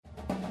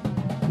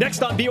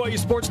Next on BYU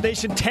Sports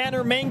Nation,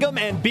 Tanner Mangum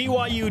and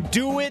BYU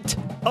do it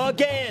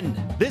again.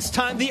 This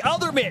time, the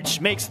other Mitch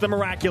makes the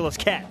miraculous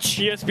catch.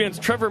 ESPN's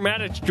Trevor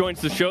Maddich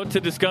joins the show to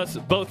discuss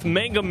both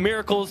Mangum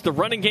miracles, the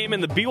running game,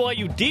 and the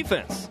BYU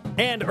defense.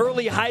 And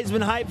early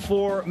Heisman hype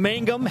for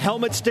Mangum,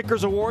 helmet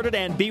stickers awarded,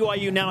 and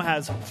BYU now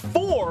has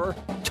 4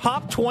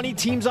 top 20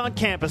 teams on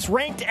campus,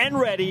 ranked and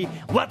ready.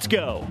 Let's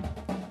go.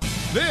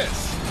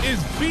 This is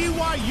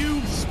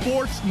BYU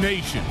Sports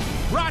Nation,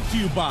 brought to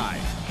you by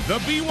The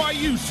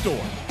BYU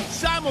Store,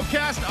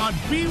 simulcast on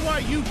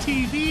BYU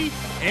TV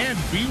and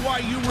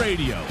BYU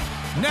Radio.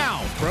 Now,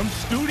 from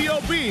Studio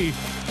B,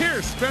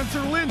 here's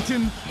Spencer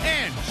Linton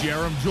and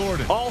Jerem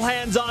Jordan. All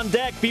hands on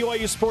deck.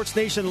 BYU Sports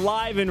Nation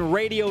live in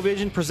Radio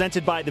Vision,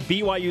 presented by the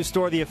BYU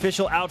Store, the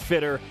official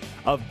outfitter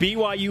of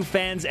BYU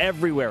fans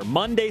everywhere.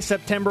 Monday,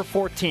 September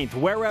 14th.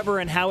 Wherever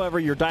and however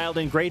you're dialed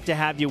in, great to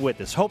have you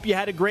with us. Hope you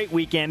had a great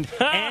weekend,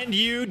 and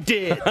you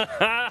did.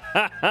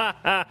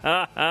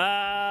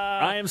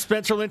 I am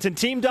Spencer Linton,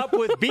 teamed up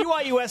with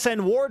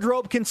BYUSN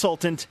wardrobe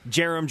consultant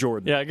Jerem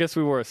Jordan. Yeah, I guess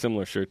we wore a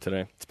similar shirt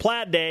today. It's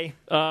plaid day.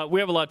 We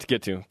have a lot to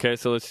get to, okay,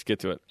 so let's just get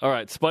to it. All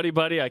right, Spuddy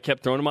Buddy, I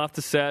kept throwing him off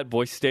the set.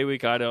 Boise State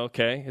week, Idaho,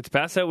 okay. It's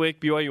past that week,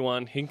 BYU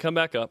won. He can come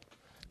back up.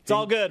 It's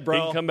all good, bro.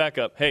 He can come back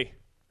up. Hey,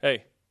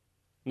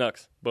 Nux,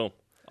 boom.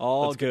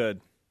 All good.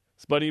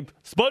 Spuddy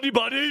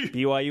Buddy.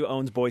 BYU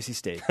owns Boise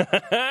State.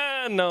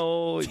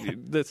 No,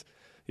 this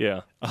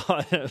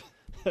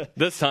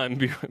time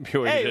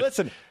BYU Hey, did.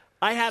 listen,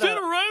 I had Is it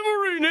a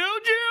rivalry now,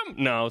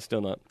 Jim? No, still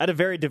not. I had a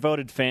very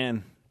devoted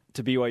fan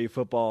to BYU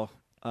football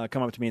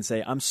come up to me and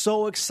say, I'm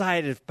so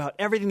excited about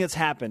everything that's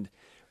happened.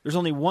 There's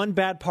only one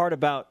bad part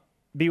about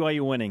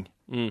BYU winning.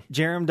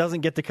 Jerem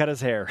doesn't get to cut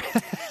his hair.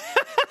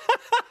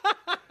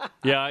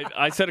 Yeah,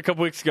 I said a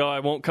couple weeks ago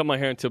I won't cut my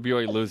hair until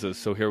BYU loses,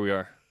 so here we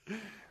are.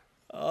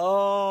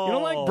 Oh. You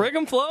don't like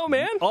Brigham Flow,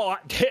 man? Oh,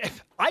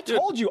 I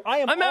told you.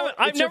 I've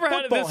never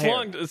had it this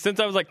long since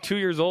I was like 2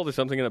 years old or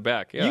something in the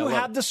back. Yeah, you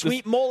have the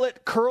sweet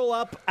mullet curl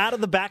up out of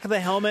the back of the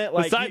helmet.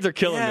 The sides are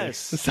killing me. The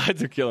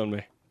sides are killing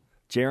me.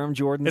 Jerem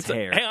Jordan's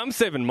hair. Hey, I'm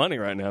saving money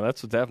right now.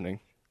 That's what's happening.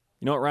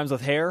 You know what rhymes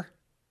with hair?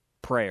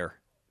 Prayer.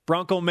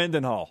 Bronco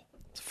Mendenhall.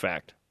 It's a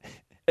fact.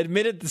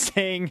 Admitted to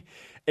saying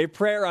a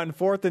prayer on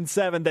 4th and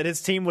 7 that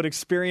his team would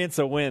experience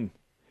a win.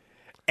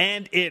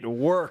 And it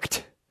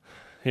worked.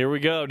 Here we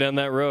go down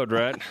that road,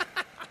 right?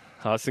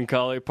 Austin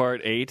Collie Part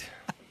 8.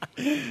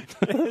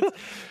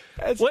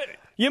 What?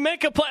 You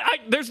make a play.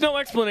 There's no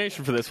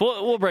explanation for this.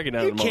 We'll break it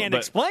down in a moment. You can't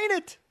explain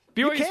it.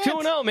 BYU's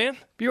 2-0, man.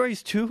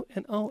 BYU's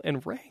 2-0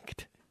 and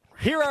ranked.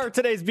 Here are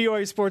today's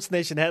BYU Sports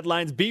Nation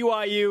headlines.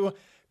 BYU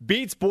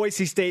beats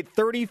Boise State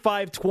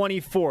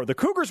 35-24. The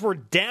Cougars were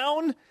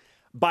down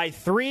by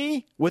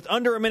 3 with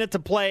under a minute to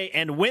play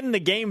and win the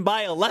game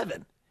by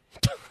 11.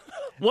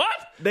 What?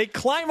 They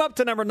climb up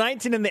to number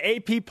 19 in the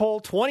AP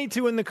poll,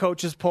 22 in the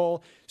coaches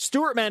poll.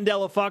 Stuart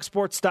Mandel of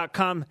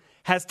FoxSports.com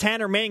has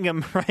Tanner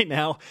Mangum right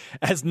now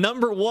as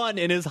number 1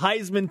 in his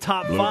Heisman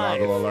top 5.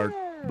 Blue goggle alert.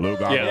 Blue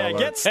goggle alert.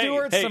 Get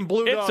Stuart some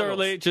blue goggles. It's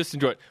early. Just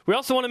enjoy it. We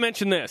also want to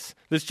mention this.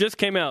 This just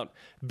came out.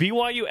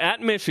 BYU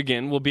at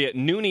Michigan will be at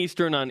noon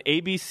Eastern on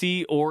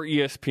ABC or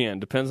ESPN.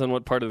 Depends on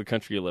what part of the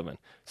country you live in.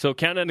 So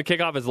countdown to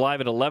kickoff is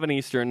live at 11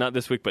 Eastern, not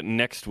this week, but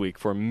next week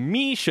for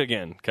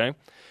Michigan. Okay.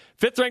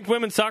 5th-ranked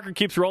women's soccer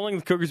keeps rolling.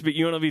 The Cougars beat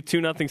UNLV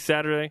 2-0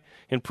 Saturday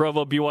in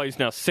Provo. BYU is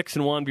now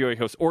 6-1. BYU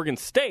hosts Oregon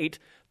State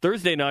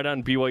Thursday night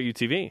on BYU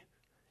TV.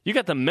 You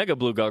got the mega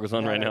blue goggles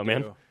on right now,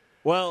 man.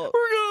 Well,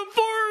 we're going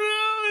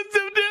 4-0 in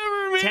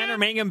September, man. Tanner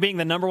Mangum being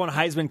the number 1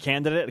 Heisman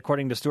candidate,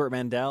 according to Stuart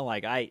Mandel.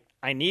 Like, I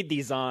need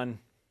these on.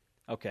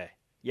 Okay.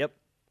 Yep.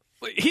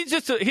 He's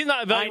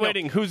not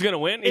evaluating who's going to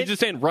win. He's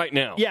just saying right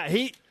now. Yeah,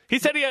 he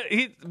said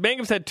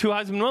Mangum's had 2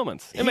 Heisman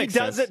moments. He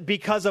does it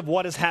because of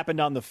what has happened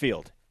on the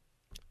field.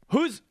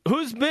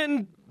 Who's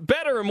been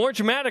better or more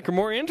dramatic or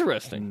more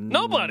interesting?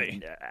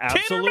 Nobody.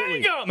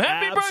 Absolutely. Tanner Mangum,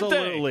 happy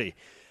birthday.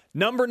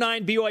 Number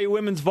 9 BYU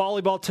women's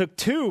volleyball took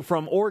 2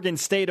 from Oregon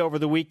State over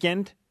the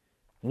weekend.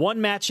 1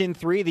 match in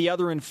 3, the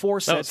other in 4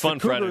 sets. That was fun.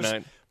 The Cougars Friday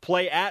night.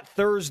 Play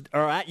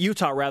at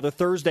Utah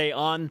Thursday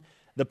on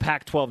the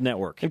Pac-12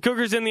 network. And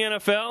Cougars in the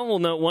NFL, we'll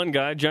note one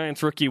guy,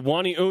 Giants rookie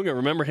Wani Unga.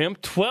 Remember him?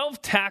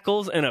 12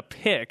 tackles and a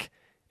pick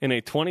in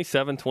a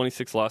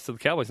 27-26 loss to the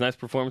Cowboys. Nice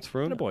performance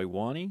for Unga. Boy,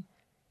 Wani.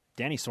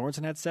 Danny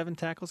Sorensen had 7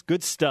 tackles.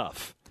 Good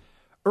stuff.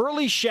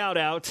 Early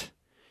shout-out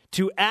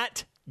to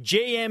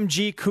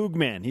 @JMG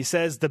Cougman. He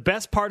says, the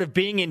best part of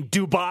being in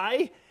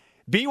Dubai,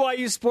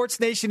 BYU Sports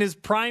Nation is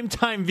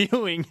primetime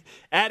viewing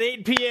at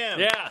 8 p.m.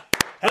 Yeah.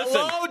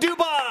 Hello,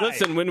 Dubai.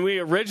 Listen, when we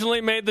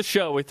originally made the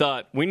show, we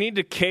thought we need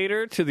to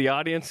cater to the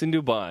audience in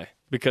Dubai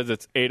because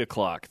it's 8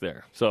 o'clock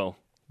there. So,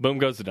 boom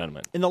goes the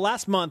dynamite. In the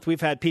last month,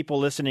 we've had people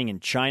listening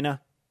in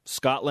China,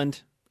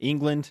 Scotland,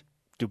 England,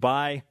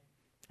 Dubai,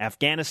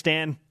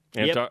 Afghanistan.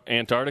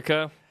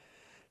 Antarctica.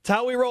 It's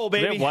how we roll,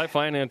 baby. Do they have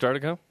Wi-Fi in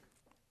Antarctica?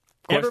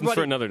 Questions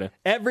for another day.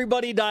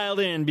 Everybody dialed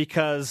in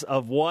because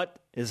of what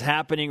is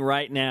happening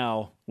right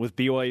now with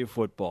BYU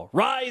football.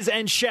 Rise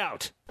and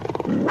shout.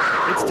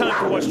 It's time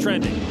for What's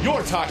Trending.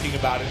 You're talking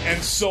about it,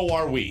 and so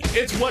are we.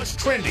 It's What's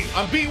Trending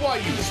on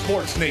BYU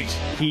Sports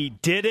Nation. He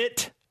did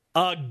it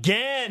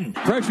again.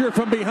 Pressure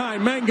from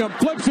behind. Mangum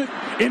flips it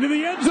into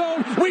the end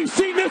zone. We've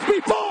seen this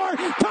before.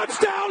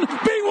 Touchdown,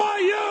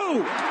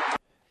 BYU!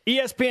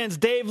 ESPN's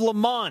Dave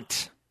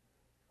Lamont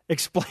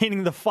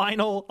explaining the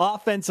final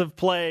offensive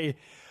play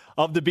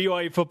of the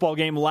BYU football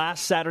game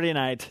last Saturday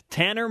night.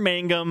 Tanner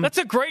Mangum. That's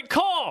a great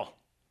call.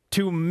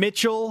 To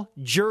Mitchell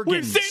Juergens.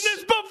 We've seen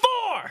this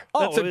before.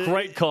 That's a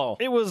great call.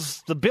 It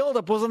was, the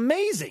buildup was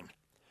amazing.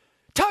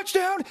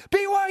 Touchdown,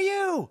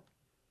 BYU!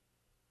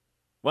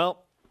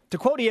 Well, to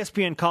quote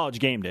ESPN College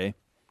Game Day,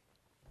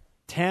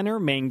 Tanner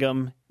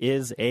Mangum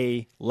is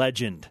a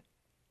legend.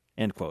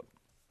 End quote.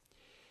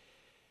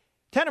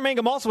 Tanner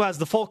Mangum also has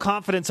the full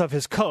confidence of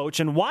his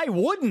coach, and why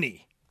wouldn't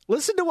he?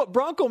 Listen to what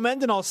Bronco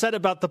Mendenhall said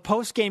about the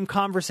post-game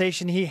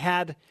conversation he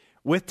had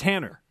with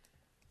Tanner.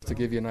 To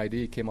give you an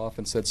idea, he came off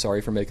and said, sorry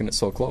for making it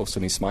so close,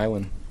 and he's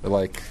smiling.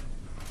 Like,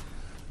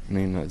 I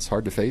mean, it's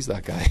hard to phase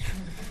that guy.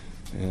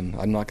 And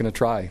I'm not going to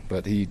try,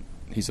 but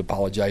he's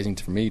apologizing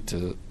to me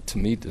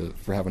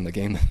for having the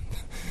game.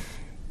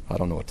 I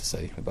don't know what to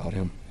say about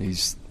him.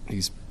 He's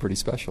pretty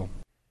special.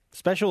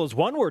 Special is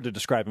one word to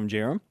describe him,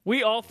 Jerem.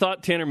 We all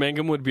thought Tanner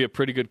Mangum would be a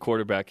pretty good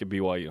quarterback at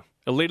BYU.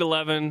 Elite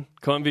 11,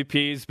 co-MVP,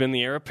 he's been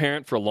the heir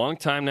apparent for a long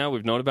time now.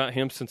 We've known about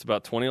him since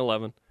about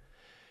 2011.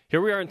 Here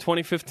we are in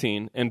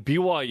 2015, and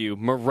BYU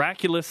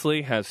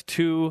miraculously has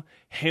 2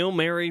 Hail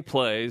Mary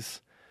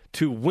plays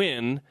to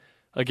win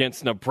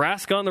against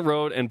Nebraska on the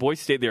road and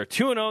Boise State. They are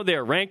 2-0. They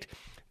are ranked.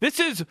 This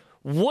is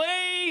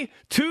way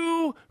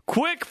too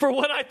quick for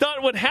what I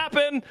thought would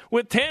happen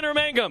with Tanner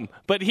Mangum.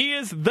 But he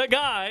is the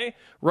guy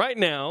right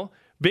now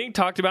being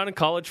talked about in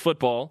college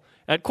football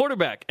at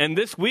quarterback. And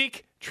this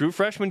week, true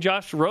freshman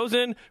Josh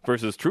Rosen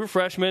versus true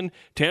freshman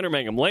Tanner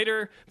Mangum.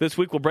 Later this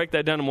week, we'll break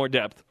that down in more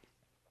depth.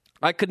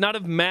 I could not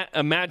have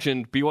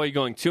imagined BYU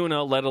going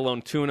 2-0, let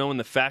alone 2-0 in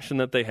the fashion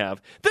that they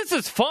have. This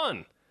is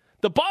fun.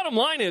 The bottom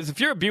line is, if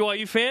you're a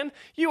BYU fan,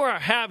 you are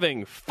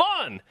having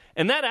fun.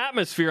 And that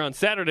atmosphere on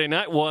Saturday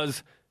night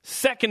was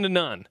second to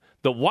none.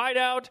 The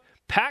whiteout,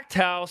 packed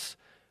house,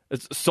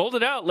 sold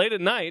it out late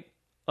at night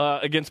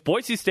against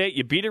Boise State.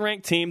 You beat a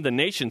ranked team. The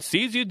nation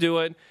sees you do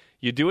it.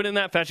 You do it in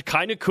that fashion.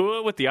 Kai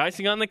Nakua with the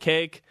icing on the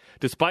cake,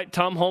 despite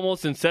Tom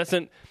Holmoe's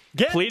incessant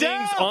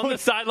pleadings on the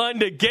sideline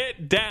to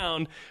get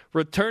down,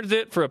 returns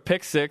it for a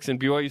pick six, and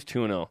BYU's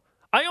 2-0.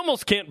 I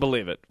almost can't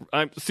believe it.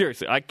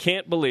 Seriously, I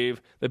can't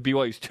believe that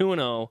BYU's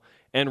 2-0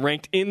 and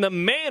ranked in the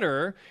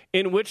manner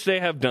in which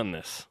they have done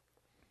this.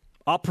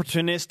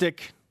 Opportunistic,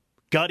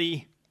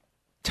 gutty,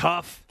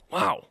 tough.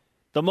 Wow.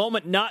 The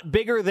moment not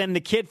bigger than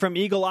the kid from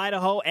Eagle,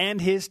 Idaho, and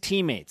his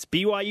teammates.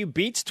 BYU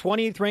beats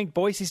 20th-ranked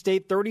Boise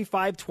State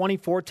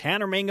 35-24.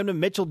 Tanner Mangum to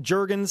Mitchell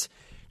Juergens.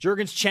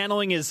 Juergens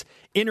channeling his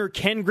inner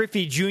Ken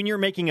Griffey Jr.,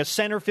 making a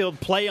center field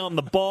play on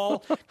the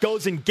ball,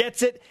 goes and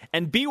gets it,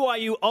 and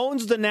BYU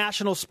owns the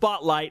national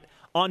spotlight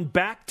on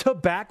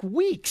back-to-back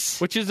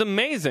weeks. Which is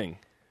amazing.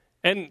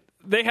 And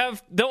they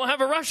don't have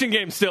a rushing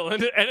game still,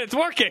 and it's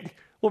working.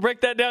 We'll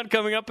break that down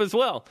coming up as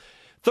well.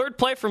 Third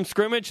play from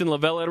scrimmage in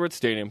Lavelle Edwards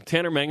Stadium.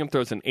 Tanner Mangum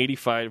throws an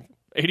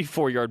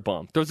 84-yard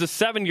bomb. Throws a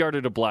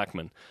 7-yarder to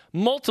Blackman.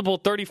 Multiple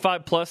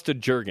 35-plus to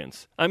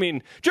Juergens. I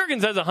mean,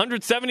 Juergens has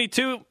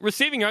 172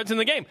 receiving yards in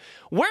the game.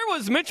 Where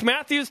was Mitch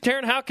Matthews,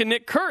 Taron Houck, and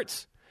Nick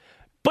Kurtz?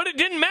 But it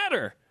didn't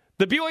matter.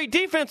 The BYU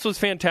defense was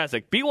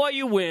fantastic.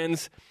 BYU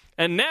wins,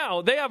 and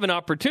now they have an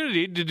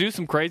opportunity to do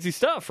some crazy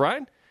stuff,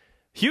 right?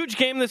 Huge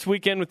game this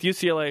weekend with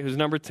UCLA, who's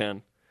number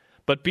 10.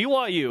 But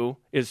BYU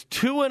is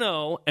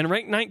 2-0 and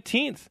ranked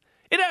 19th.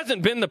 It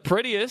hasn't been the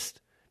prettiest.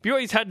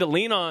 BYU's had to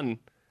lean on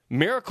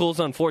miracles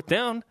on fourth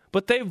down,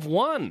 but they've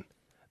won.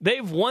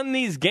 They've won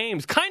these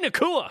games. Kai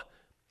Nakua.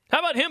 How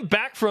about him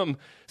back from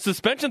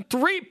suspension?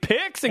 3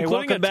 picks,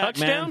 including a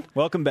touchdown. Man.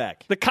 Welcome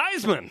back. The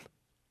Kaisman.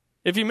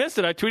 If you missed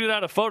it, I tweeted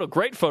out a photo,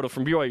 great photo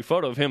from BYU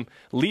photo of him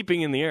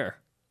leaping in the air.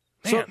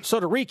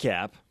 So to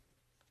recap,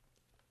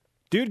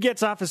 dude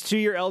gets off his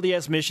 2-year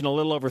LDS mission a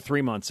little over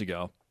 3 months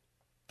ago.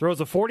 Throws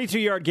a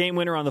 42-yard game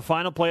winner on the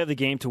final play of the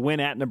game to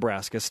win at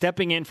Nebraska,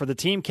 stepping in for the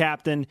team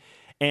captain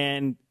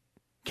and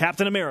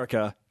Captain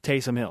America,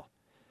 Taysom Hill.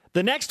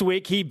 The next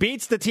week, he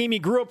beats the team he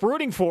grew up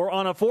rooting for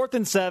on a 4th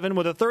and 7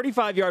 with a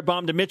 35-yard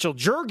bomb to Mitchell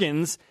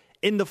Juergens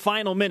in the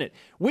final minute.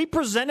 We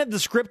presented the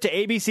script to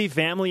ABC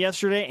Family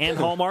yesterday and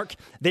Hallmark.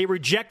 They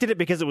rejected it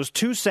because it was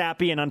too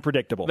sappy and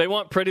unpredictable. They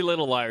want Pretty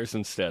Little Liars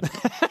instead.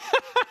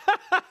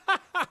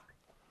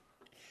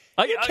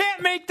 You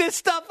can't make this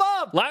stuff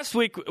up. Last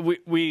week,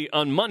 we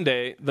on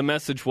Monday, the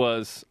message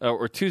was,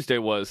 or Tuesday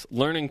was,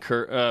 learning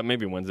curve,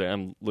 maybe Wednesday,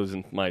 I'm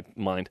losing my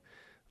mind.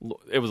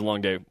 It was a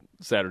long day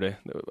Saturday,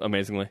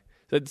 amazingly.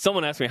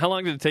 Someone asked me, how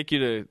long did it take you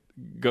to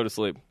go to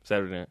sleep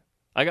Saturday night?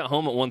 I got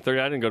home at 1:30.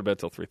 I didn't go to bed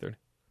till 3:30.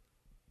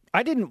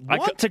 I didn't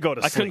want to go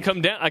to sleep. I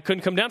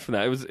couldn't come down from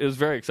that. It was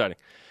very exciting.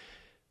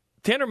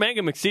 Tanner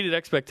Mangum exceeded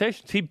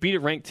expectations. He beat a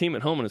ranked team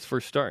at home in his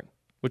first start,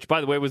 which,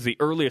 by the way, was the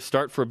earliest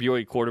start for a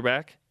BYU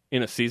quarterback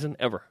in a season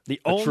ever. The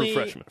a only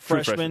true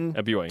freshman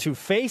at BYU to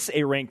face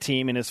a ranked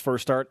team in his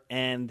first start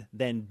and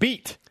then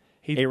beat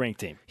a ranked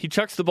team. He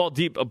chucks the ball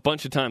deep a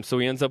bunch of times, so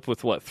he ends up with,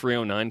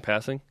 309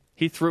 passing?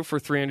 He threw for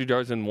 300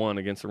 yards and won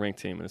against a ranked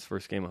team in his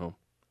first game at home.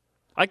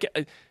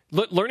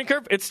 Learning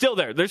curve, it's still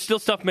there. There's still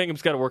stuff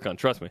Mangum's got to work on,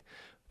 trust me.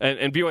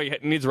 And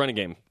BYU needs a running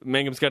game.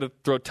 Mangum's got to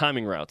throw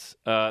timing routes.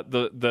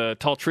 The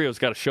tall trio's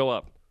got to show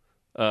up.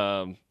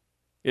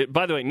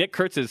 By the way, Nick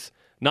Kurtz is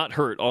not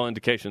hurt, all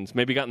indications.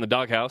 Maybe got in the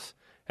doghouse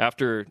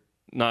after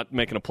not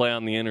making a play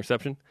on the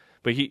interception.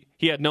 But he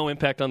had no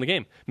impact on the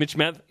game. Mitch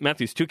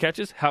Matthews, 2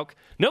 catches. Houck,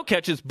 no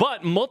catches,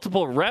 but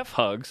multiple ref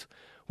hugs,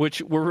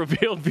 which were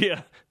revealed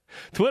via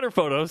Twitter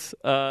photos.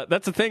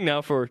 That's a thing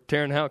now for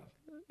Taron Houck.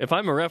 If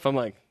I'm a ref, I'm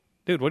like,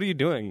 dude, what are you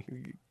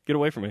doing? Get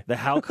away from me. The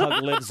Houck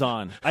hug lives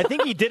on. I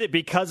think he did it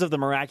because of the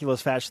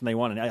miraculous fashion they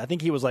won. And I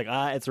think he was like,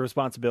 it's a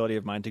responsibility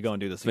of mine to go and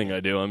do this thing. I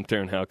do. I'm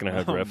Taron Houck and I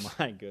have refs. Oh,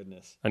 my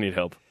goodness. I need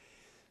help.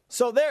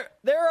 So there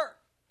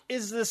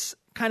is this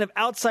kind of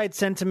outside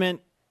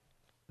sentiment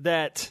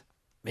that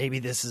maybe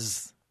this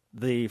is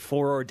the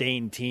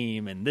foreordained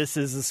team and this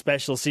is a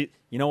special season.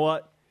 You know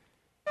what?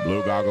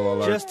 Blue goggle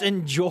alert. Just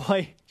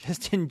enjoy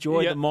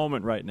the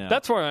moment right now.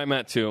 That's where I'm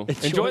at, too.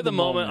 Enjoy the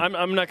moment.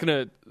 I'm not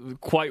going to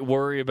quite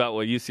worry about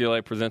what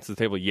UCLA presents to the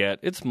table yet.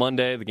 It's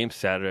Monday. The game's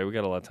Saturday. We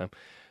got a lot of time.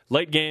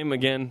 Late game,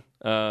 again,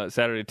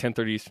 Saturday,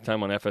 10:30 Eastern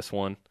time on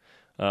FS1.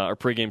 Our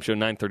pregame show,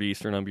 9:30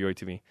 Eastern on BYU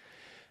TV.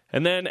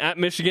 And then at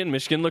Michigan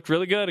looked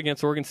really good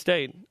against Oregon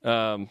State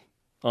on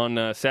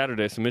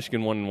Saturday. So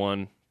Michigan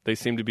 1-1. They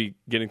seem to be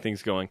getting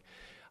things going.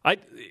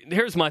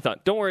 Here's my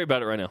thought. Don't worry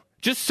about it right now.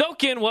 Just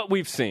soak in what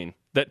we've seen.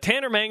 That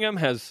Tanner Mangum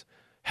has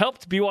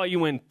helped BYU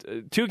win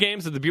 2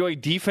 games. That the BYU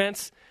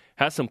defense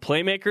has some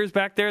playmakers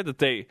back there that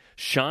they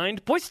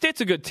shined. Boise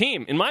State's a good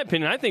team. In my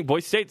opinion, I think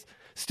Boise State's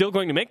still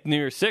going to make the New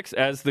Year's Six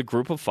as the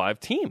Group of 5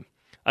 team.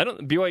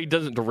 BYU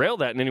doesn't derail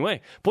that in any way.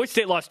 Boise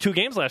State lost 2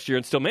 games last year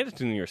and still made it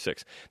to the New Year's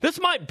Six. This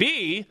might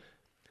be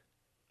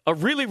a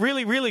really,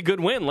 really, really good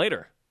win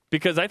later.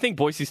 Because I think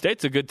Boise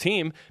State's a good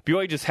team.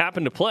 BYU just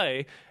happened to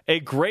play a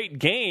great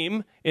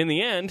game in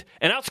the end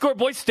and outscored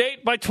Boise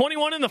State by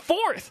 21 in the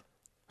 4th.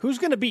 Who's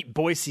going to beat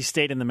Boise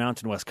State in the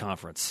Mountain West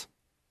Conference?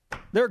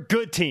 They're a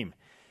good team.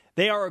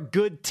 They are a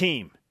good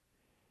team.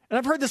 And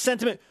I've heard the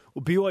sentiment,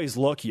 well, BYU's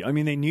lucky. I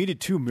mean, they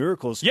needed 2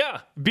 miracles.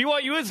 Yeah,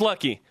 BYU is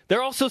lucky.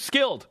 They're also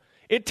skilled.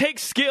 It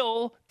takes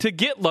skill to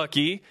get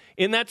lucky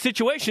in that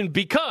situation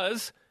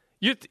because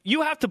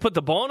you have to put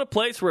the ball in a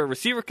place where a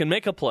receiver can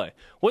make a play.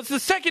 Was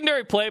the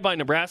secondary play by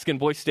Nebraska and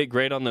Boise State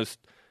great on those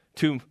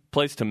 2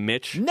 plays to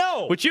Mitch?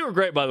 No. Which you were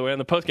great, by the way, on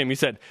the postgame. You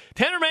said,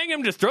 Tanner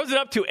Mangum just throws it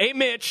up to a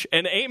Mitch,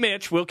 and a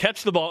Mitch will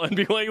catch the ball, and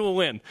BYU will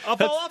win. If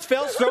all else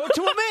fails, throw it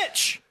to a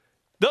Mitch.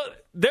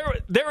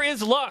 There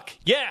is luck,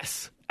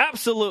 yes,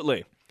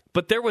 absolutely.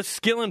 But there was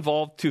skill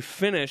involved to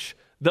finish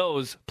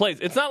those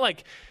plays. It's not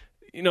like,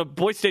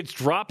 Boise State's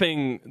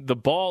dropping the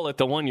ball at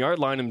the 1-yard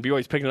line and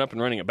BYU's picking it up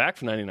and running it back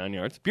for 99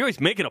 yards. BYU's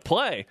making a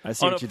play on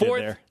a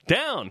 4th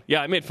down.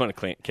 Yeah, I made fun of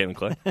Caleb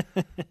Clay.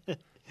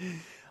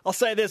 I'll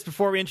say this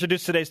before we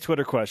introduce today's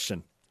Twitter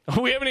question.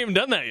 We haven't even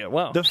done that yet.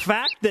 Wow. The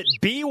fact that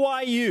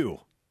BYU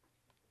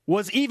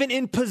was even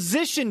in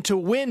position to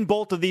win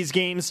both of these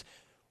games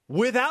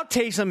without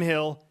Taysom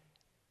Hill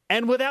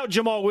and without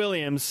Jamal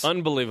Williams.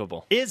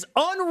 Unbelievable. Is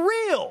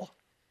unreal.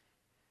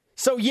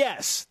 So,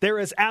 yes, there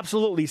is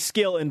absolutely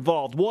skill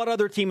involved. What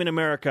other team in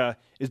America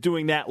is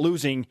doing that,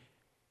 losing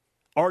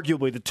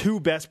arguably the 2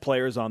 best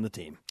players on the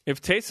team?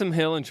 If Taysom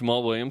Hill and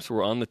Jamal Williams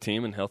were on the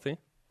team and healthy,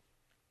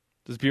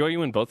 does BYU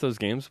win both those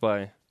games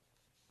by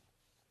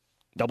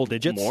double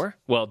digits? More?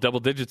 Well, double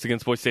digits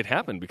against Boise State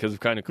happened because of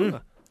Kai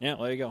Nakua. Yeah,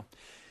 there you go.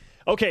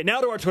 Okay, now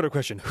to our Twitter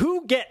question.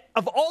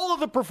 Of all of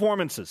the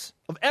performances,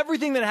 of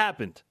everything that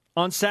happened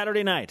on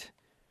Saturday night,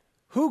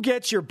 who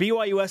gets your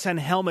BYUSN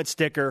helmet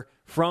sticker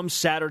from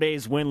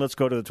Saturday's win? Let's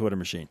go to the Twitter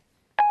machine.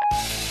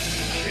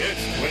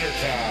 It's Twitter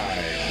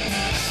time.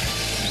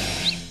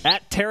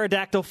 At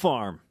Pterodactyl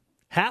Farm.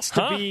 Has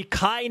to be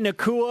Kai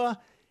Nakua.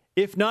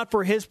 If not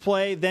for his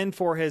play, then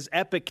for his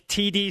epic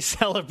TD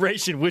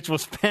celebration, which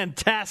was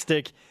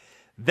fantastic.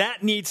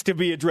 That needs to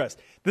be addressed.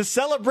 The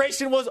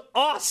celebration was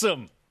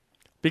awesome.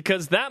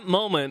 Because that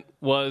moment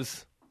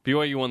was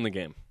BYU won the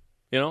game.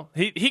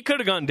 He could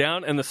have gone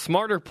down, and the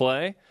smarter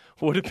play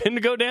would have been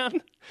to go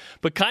down.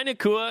 But Kai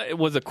Nakua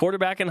was a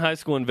quarterback in high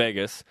school in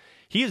Vegas.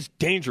 He is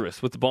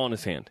dangerous with the ball in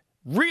his hand.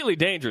 Really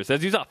dangerous,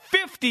 as he's off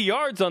 50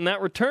 yards on that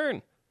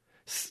return.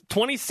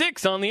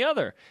 26 on the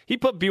other. He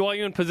put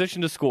BYU in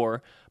position to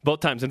score both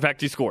times. In fact,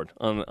 he scored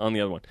on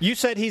the other one. You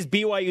said he's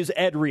BYU's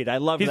Ed Reed. I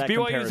love that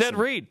comparison. He's BYU's Ed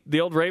Reed,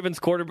 the old Ravens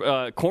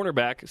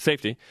cornerback,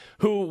 safety,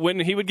 who, when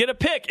he would get a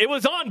pick, it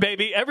was on,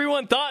 baby.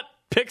 Everyone thought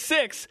pick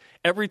 6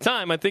 every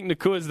time. I think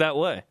Nakua is that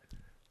way.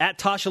 At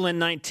Toshalin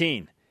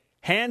 19.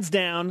 Hands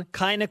down,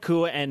 Kai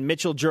Nakua and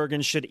Mitchell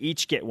Juergens should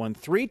each get 1.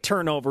 3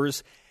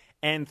 turnovers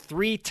and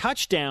 3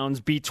 touchdowns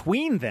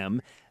between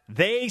them.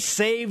 They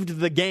saved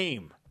the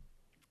game.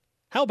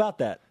 How about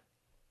that?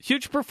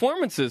 huge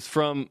performances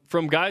from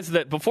guys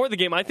that before the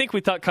game, I think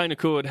we thought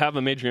Kainakua would have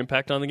a major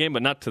impact on the game,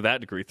 but not to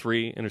that degree.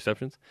 3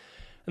 interceptions.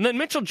 And then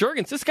Mitchell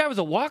Juergens, this guy was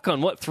a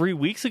walk-on, 3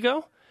 weeks ago?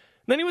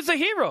 And then he was a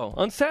hero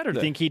on Saturday.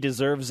 You think he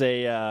deserves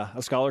a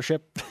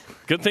scholarship?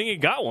 Good thing he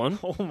got one.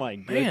 Oh, my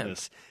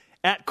goodness.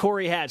 At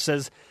Corey Hatch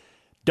says,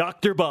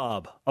 Dr.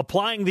 Bob,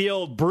 applying the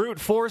old brute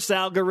force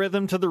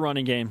algorithm to the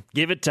running game.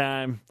 Give it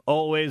time.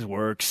 Always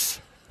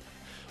works.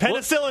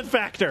 Penicillin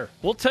factor.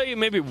 We'll tell you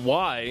maybe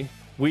why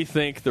we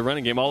think the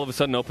running game all of a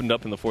sudden opened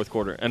up in the fourth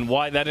quarter and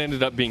why that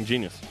ended up being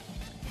genius.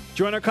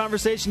 Join our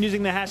conversation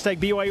using the hashtag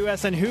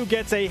BYUS and who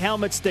gets a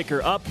helmet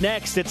sticker. Up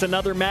next, it's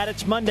another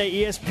Mattich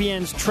Monday.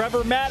 ESPN's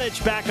Trevor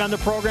Mattich back on the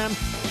program.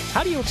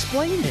 How do you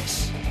explain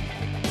this?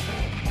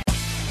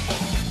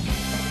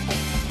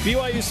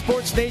 BYU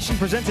Sports Nation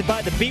presented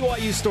by the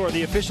BYU Store,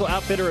 the official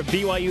outfitter of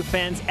BYU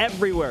fans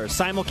everywhere.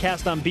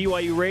 Simulcast on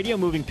BYU Radio,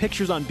 moving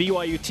pictures on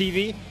BYU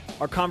TV.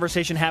 Our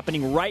conversation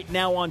happening right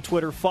now on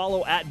Twitter.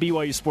 Follow at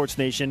BYU Sports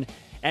Nation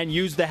and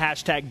use the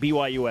hashtag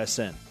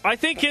BYUSN. I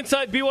think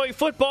Inside BYU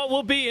Football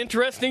will be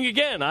interesting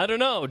again. I don't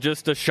know,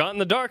 just a shot in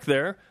the dark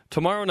there.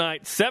 Tomorrow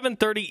night,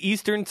 7:30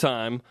 Eastern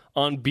Time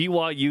on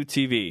BYU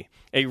TV.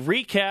 A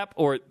recap,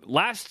 or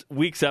last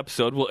week's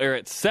episode, will air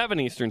at 7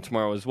 Eastern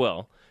tomorrow as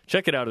well.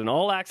 Check it out, an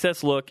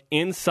all-access look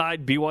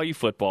inside BYU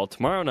football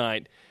tomorrow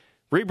night.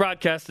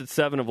 Rebroadcast at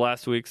 7 of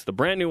last week's, the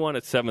brand new one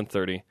at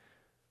 7:30.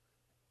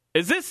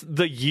 Is this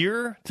the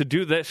year to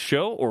do this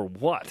show, or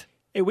what?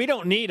 Hey, we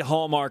don't need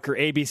Hallmark or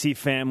ABC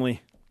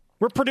Family.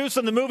 We're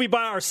producing the movie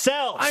by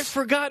ourselves. I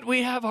forgot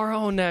we have our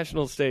own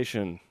national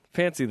station.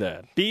 Fancy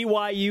that.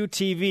 BYU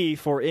TV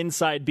for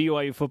Inside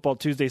BYU Football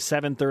Tuesday,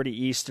 7:30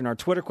 Eastern. Our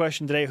Twitter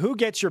question today, who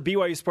gets your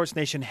BYU Sports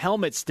Nation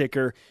helmet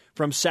sticker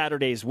from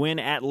Saturday's win?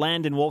 At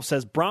Landon Wolf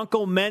says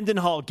Bronco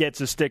Mendenhall gets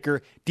a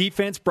sticker.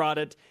 Defense brought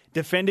it,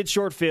 defended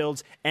short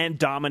fields, and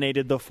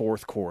dominated the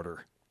fourth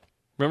quarter.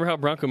 Remember how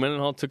Bronco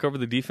Mendenhall took over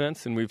the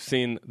defense, and we've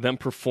seen them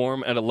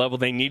perform at a level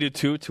they needed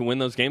to win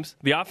those games?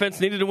 The offense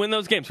needed to win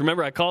those games.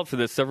 Remember, I called for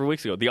this several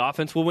weeks ago. The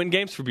offense will win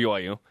games for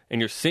BYU, and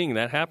you're seeing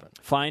that happen.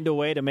 Find a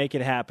way to make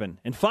it happen.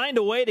 And find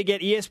a way to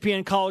get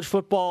ESPN college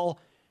football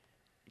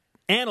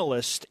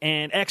analyst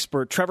and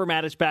expert Trevor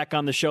Mattich back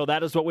on the show.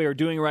 That is what we are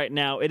doing right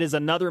now. It is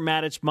another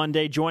Mattich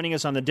Monday. Joining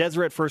us on the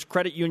Deseret First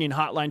Credit Union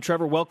hotline.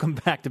 Trevor, welcome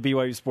back to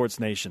BYU Sports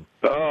Nation.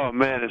 Oh,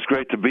 man, it's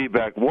great to be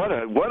back. What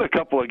a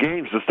couple of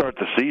games to start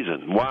the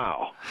season.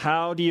 Wow.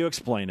 How do you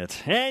explain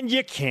it? And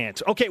you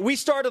can't. Okay, we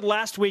started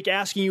last week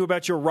asking you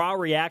about your raw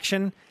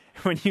reaction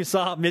when you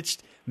saw Mitch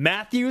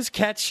Matthews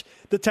catch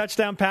the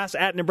touchdown pass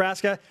at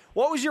Nebraska.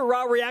 What was your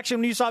raw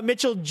reaction when you saw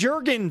Mitchell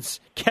Juergens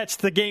catch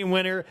the game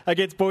winner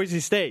against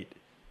Boise State?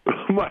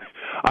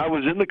 I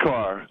was in the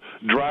car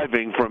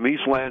driving from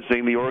East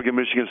Lansing, the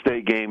Oregon-Michigan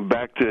State game,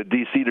 back to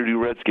D.C. to do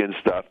Redskins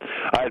stuff.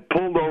 I had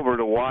pulled over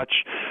to watch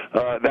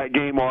that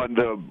game on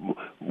the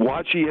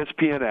Watch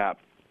ESPN app.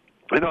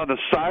 And on the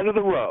side of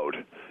the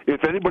road,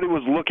 if anybody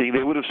was looking,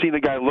 they would have seen a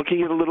guy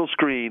looking at a little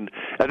screen,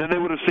 and then they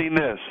would have seen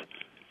this.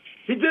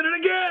 He did it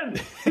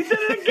again! He did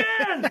it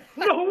again!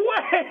 No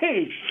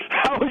way!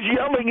 I was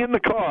yelling in the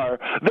car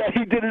that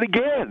he did it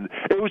again.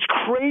 It was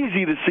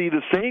crazy to see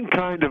the same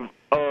kind of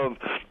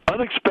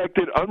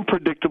unexpected,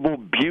 unpredictable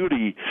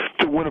beauty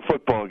to win a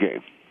football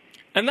game.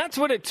 And that's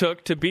what it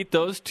took to beat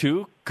those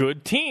two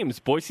good teams.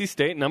 Boise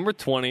State, number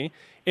 20,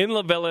 in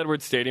LaVell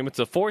Edwards Stadium. It's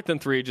a 4th and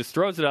 3, just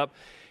throws it up.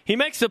 He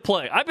makes a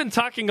play. I've been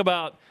talking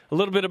about a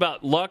little bit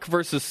about luck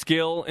versus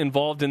skill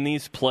involved in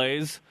these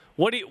plays.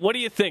 What do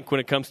you think when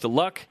it comes to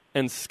luck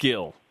and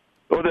skill?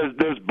 Well,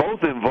 there's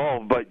both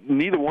involved, but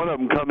neither one of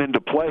them come into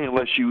play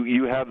unless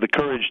you have the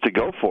courage to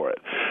go for it.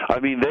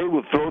 I mean, they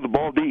will throw the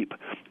ball deep,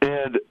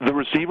 and the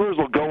receivers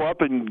will go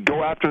up and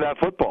go after that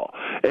football.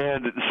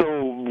 And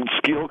so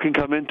skill can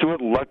come into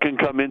it, luck can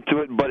come into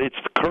it, but it's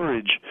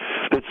courage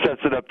that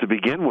sets it up to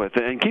begin with.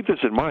 And keep this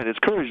in mind, it's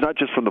courage not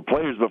just from the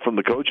players but from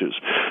the coaches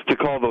to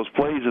call those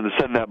plays and to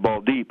send that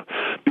ball deep.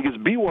 Because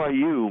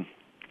BYU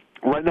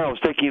right now is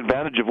taking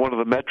advantage of one of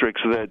the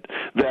metrics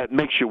that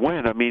makes you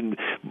win. I mean,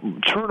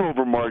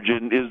 turnover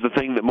margin is the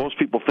thing that most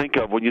people think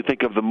of when you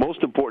think of the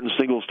most important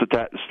single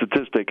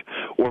statistic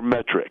or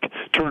metric,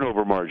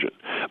 turnover margin.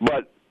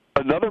 But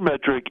another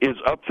metric is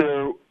up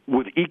there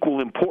with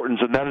equal importance,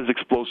 and that is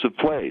explosive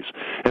plays.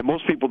 And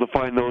most people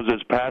define those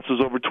as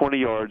passes over 20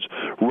 yards,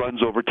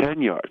 runs over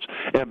 10 yards.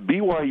 And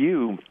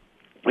BYU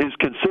is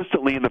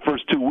consistently in the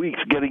first 2 weeks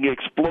getting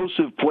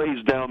explosive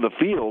plays down the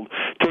field,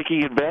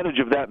 taking advantage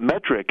of that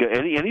metric.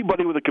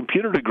 Anybody with a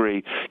computer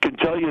degree can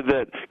tell you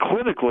that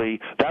clinically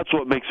that's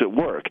what makes it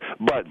work.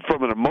 But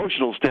from an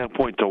emotional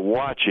standpoint, to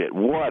watch it,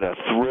 what a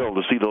thrill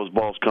to see those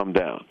balls come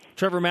down.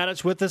 Trevor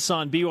Mattich with us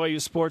on BYU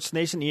Sports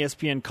Nation,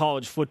 ESPN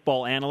college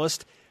football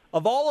analyst.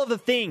 Of all of the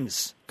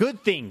things,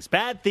 good things,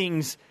 bad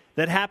things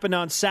that happened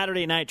on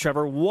Saturday night,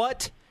 Trevor,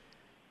 what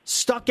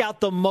stuck out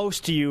the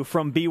most to you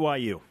from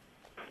BYU?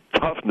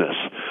 Toughness.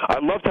 I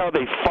loved how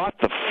they fought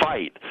the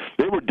fight.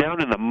 They were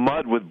down in the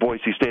mud with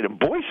Boise State, and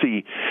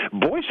Boise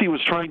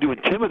was trying to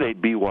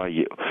intimidate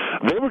BYU.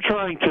 They were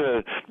trying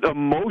to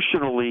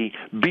emotionally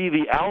be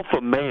the alpha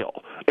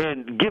male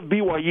and give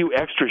BYU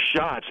extra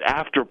shots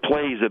after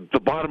plays at the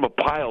bottom of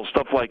piles,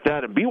 stuff like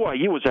that, and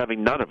BYU was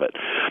having none of it.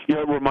 You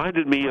know, it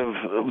reminded me of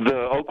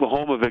the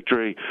Oklahoma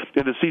victory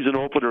in the season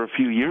opener a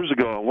few years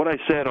ago, and what I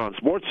said on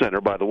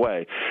SportsCenter, by the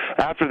way,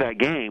 after that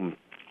game,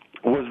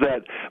 was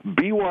that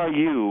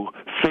BYU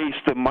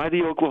faced the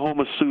mighty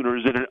Oklahoma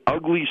Sooners in an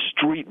ugly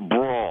street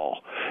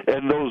brawl,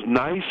 and those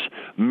nice,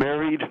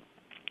 married,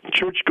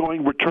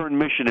 church-going return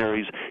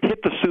missionaries hit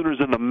the Sooners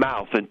in the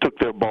mouth and took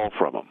their ball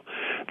from them.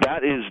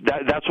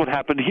 That's what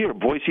happened here.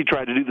 Boise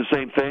tried to do the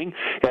same thing,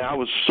 and I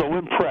was so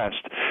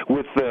impressed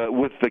with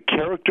the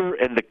character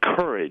and the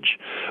courage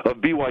of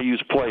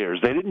BYU's players.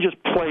 They didn't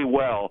just play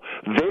well;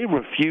 they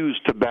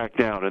refused to back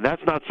down, and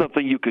that's not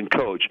something you can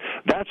coach.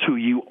 That's who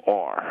you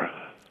are.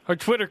 Our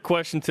Twitter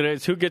question today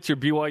is, who gets your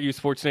BYU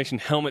Sports Nation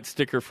helmet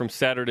sticker from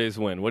Saturday's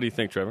win? What do you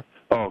think, Trevor?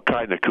 Oh,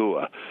 Kai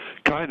Nakua.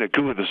 Kai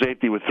Nakua, the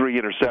safety with 3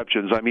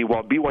 interceptions. I mean,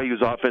 while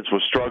BYU's offense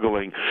was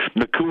struggling,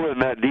 Nakua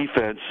and that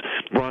defense,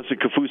 Bronson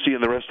Kafusi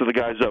and the rest of the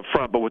guys up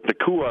front, but with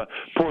Nakua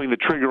pulling the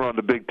trigger on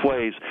the big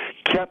plays,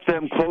 kept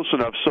them close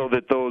enough so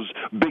that those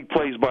big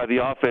plays by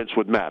the offense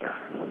would matter.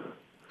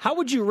 How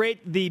would you rate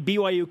the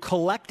BYU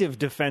collective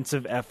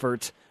defensive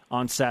effort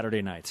on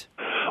Saturday night?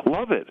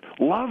 Love it.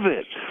 Love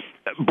it.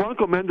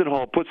 Bronco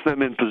Mendenhall puts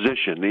them in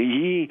position.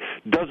 He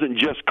doesn't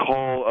just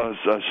call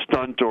a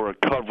stunt or a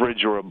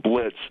coverage or a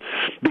blitz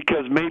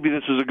because maybe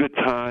this is a good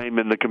time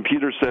and the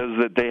computer says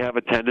that they have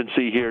a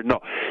tendency here.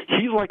 No,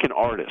 he's like an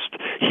artist.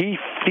 He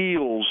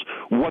feels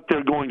what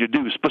they're going to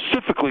do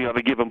specifically on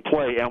a given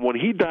play, and when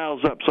he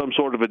dials up some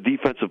sort of a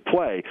defensive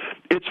play,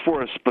 it's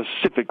for a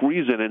specific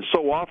reason, and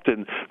so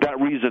often that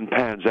reason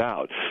pans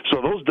out.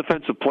 So those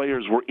defensive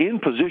players were in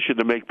position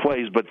to make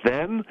plays, but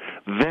then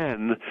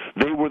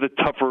they were the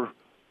tougher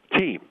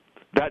team.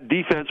 That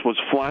defense was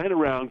flying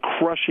around,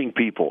 crushing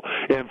people.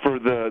 And for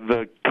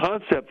the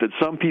concept that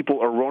some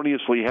people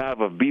erroneously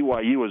have of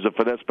BYU as a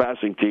finesse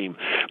passing team,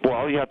 well,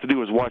 all you have to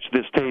do is watch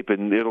this tape,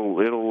 and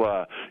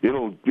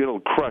it'll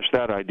crush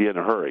that idea in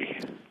a hurry.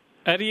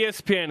 At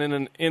ESPN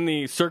and in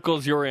the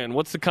circles you're in,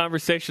 what's the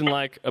conversation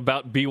like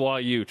about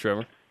BYU,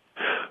 Trevor?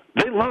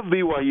 They love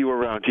BYU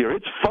around here.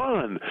 It's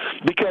fun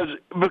because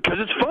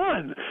it's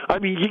fun. I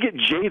mean, you get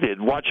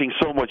jaded watching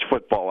so much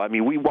football. I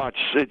mean, we watch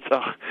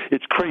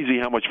it's crazy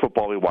how much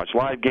football we watch.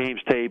 Live games,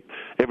 tape,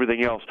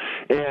 everything else.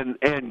 And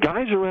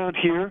guys around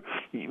here,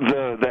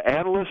 the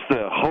analysts,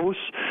 the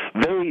hosts,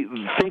 they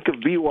think of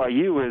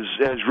BYU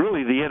as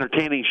really the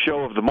entertaining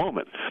show of the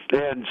moment.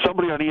 And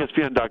somebody on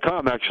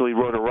ESPN.com actually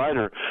wrote a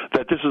writer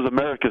that this is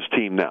America's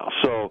team now.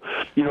 So,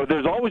 you know,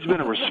 there's always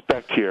been a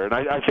respect here. And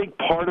I think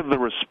part of the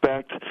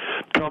respect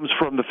comes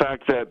from the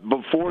fact that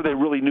before they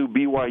really knew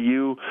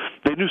BYU,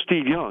 they knew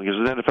Steve Young as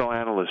an NFL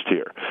analyst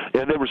here.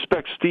 And they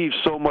respect Steve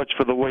so much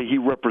for the way he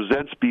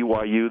represents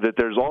BYU that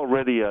there's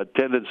already a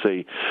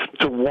tendency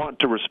to want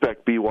to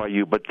respect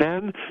BYU. But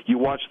then you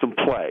watch them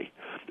play.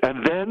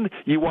 And then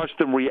you watch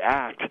them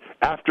react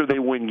after they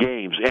win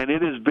games. And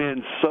it has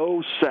been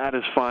so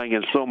satisfying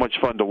and so much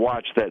fun to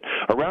watch that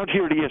around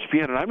here at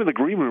ESPN, and I'm in the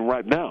green room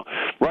right now.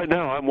 Right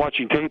now I'm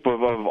watching tape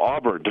of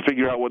Auburn to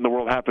figure out what in the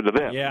world happened to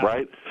them,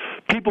 right?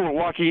 People are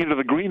walking into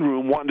the green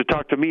room wanting to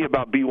talk to me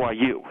about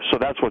BYU. So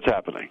that's what's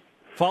happening.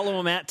 Follow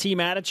him at T.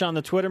 Matich on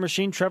the Twitter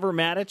machine. Trevor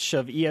Matich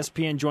of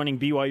ESPN joining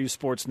BYU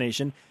Sports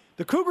Nation.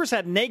 The Cougars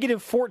had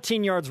negative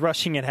 14 yards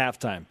rushing at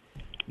halftime.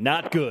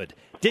 Not good.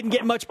 Didn't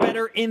get much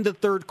better in the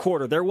third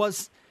quarter. There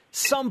was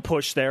some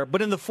push there,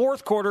 but in the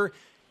fourth quarter,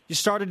 you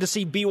started to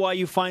see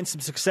BYU find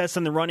some success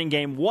in the running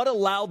game. What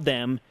allowed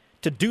them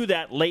to do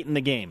that late in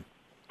the game?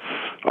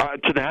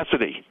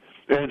 Tenacity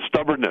and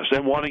stubbornness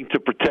and wanting to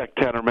protect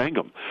Tanner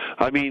Mangum.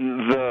 I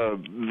mean,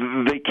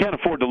 they can't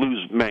afford to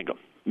lose Mangum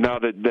now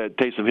that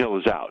Taysom Hill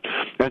is out.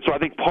 And so I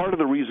think part of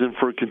the reason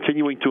for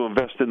continuing to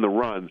invest in the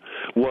run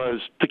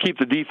was to keep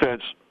the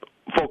defense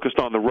focused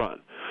on the run.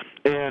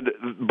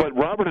 But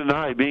Robert and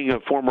I, being a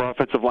former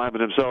offensive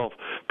lineman himself,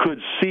 could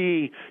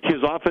see his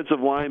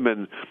offensive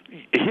linemen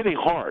hitting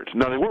hard.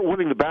 Now, they weren't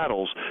winning the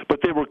battles, but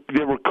they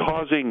were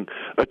causing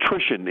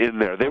attrition in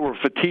there. They were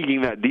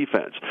fatiguing that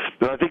defense.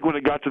 And I think when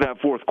it got to that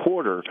fourth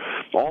quarter,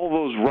 all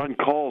those run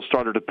calls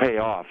started to pay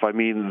off. I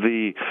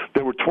mean,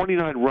 there were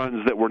 29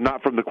 runs that were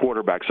not from the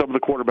quarterback. Some of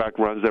the quarterback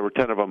runs, there were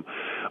 10 of them,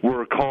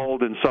 were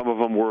called, and some of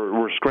them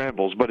were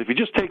scrambles. But if you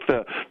just take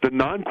the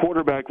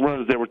non-quarterback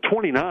runs, there were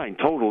 29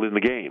 total in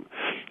the game.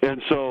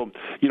 And so,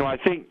 you know, I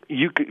think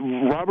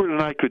Robert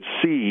and I could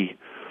see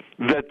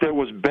that there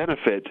was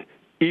benefit,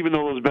 even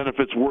though those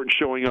benefits weren't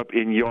showing up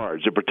in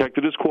yards. It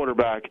protected his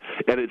quarterback,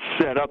 and it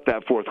set up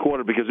that fourth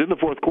quarter. Because in the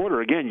fourth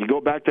quarter, again, you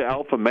go back to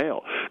alpha male,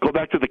 go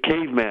back to the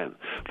caveman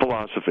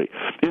philosophy.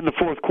 In the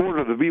fourth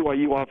quarter, the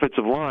BYU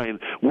offensive line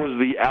was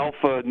the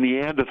alpha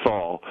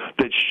Neanderthal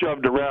that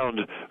shoved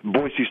around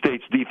Boise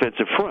State's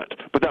defensive front.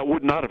 But that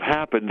would not have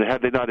happened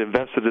had they not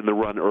invested in the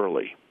run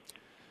early.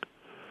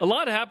 A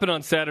lot happened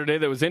on Saturday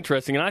that was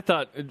interesting, and I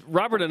thought,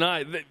 Robert and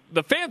I,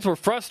 the fans were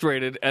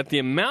frustrated at the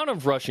amount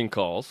of rushing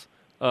calls,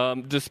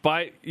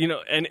 despite,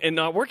 and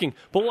not working.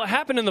 But what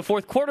happened in the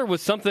fourth quarter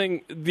was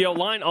something, the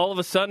O-line all of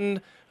a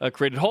sudden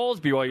created holes,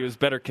 BYU was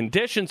better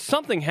conditioned.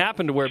 Something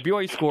happened to where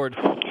BYU scored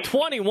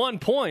 21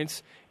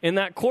 points in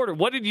that quarter.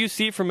 What did you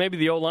see from maybe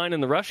the O-line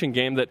in the rushing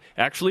game that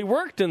actually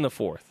worked in the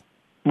fourth?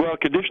 Well,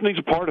 conditioning's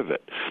a part of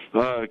it.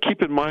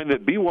 Keep in mind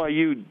that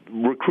BYU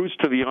recruits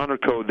to the Honor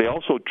Code. They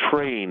also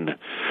train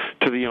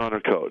to the Honor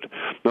Code.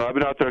 Now, I've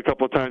been out there a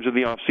couple of times in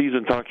the off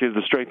season talking to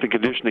the strength and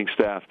conditioning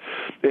staff,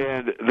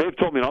 and they've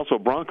told me, and also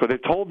Bronco,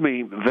 they've told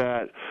me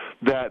that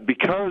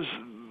because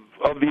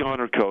of the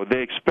Honor Code,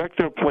 they expect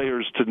their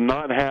players to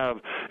not have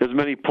as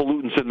many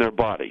pollutants in their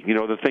body,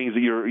 the things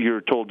that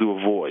you're told to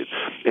avoid.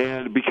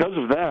 And because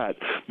of that,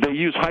 they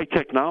use high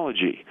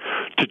technology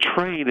to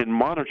train and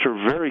monitor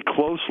very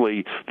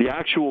closely the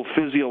actual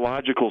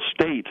physiological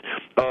state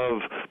of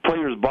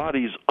players'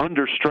 bodies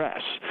under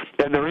stress.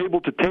 And they're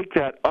able to take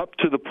that up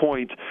to the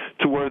point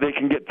to where they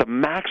can get the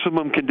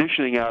maximum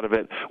conditioning out of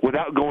it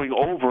without going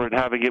over and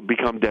having it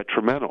become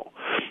detrimental.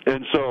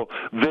 And so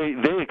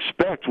they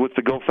expect, with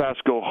the Go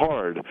Fast, Go Hard,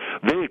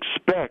 they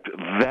expect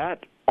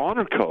that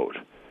Honor Code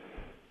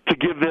to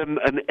give them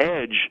an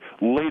edge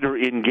later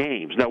in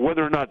games. Now,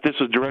 whether or not this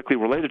is directly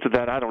related to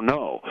that, I don't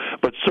know.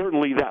 But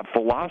certainly that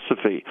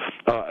philosophy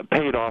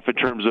paid off in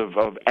terms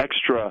of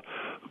extra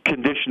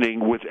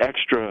conditioning with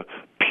extra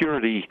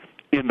purity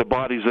in the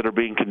bodies that are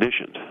being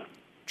conditioned.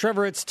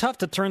 Trevor, it's tough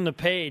to turn the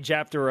page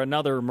after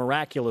another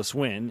miraculous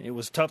win. It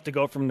was tough to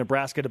go from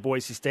Nebraska to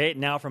Boise State,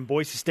 now from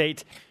Boise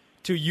State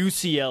to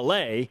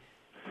UCLA.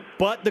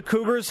 But the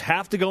Cougars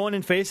have to go in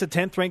and face a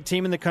 10th-ranked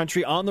team in the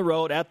country on the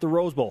road at the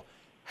Rose Bowl.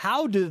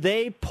 How do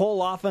they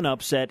pull off an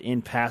upset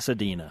in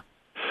Pasadena?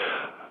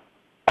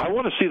 I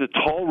want to see the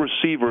tall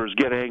receivers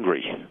get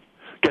angry,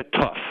 get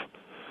tough,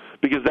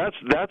 because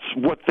that's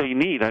what they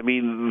need. I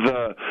mean,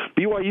 the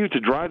BYU to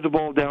drive the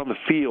ball down the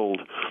field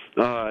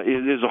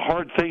is a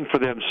hard thing for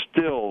them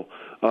still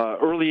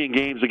early in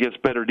games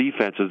against better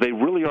defenses. They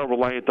really are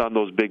reliant on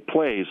those big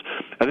plays.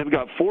 And they've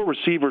got 4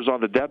 receivers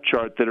on the depth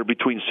chart that are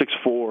between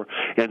 6'4"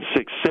 and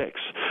 6'6".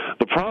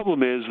 The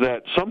problem is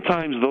that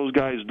sometimes those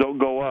guys don't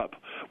go up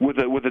with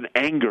an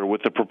anger,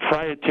 with a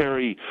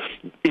proprietary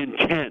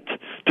intent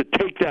to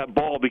take that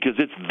ball because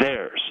it's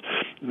theirs.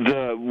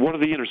 One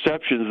of the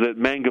interceptions that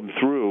Mangum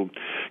threw,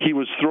 he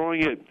was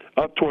throwing it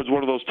up towards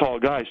one of those tall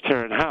guys,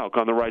 Taryn Houck,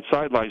 on the right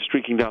sideline,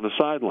 streaking down the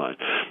sideline.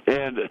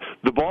 And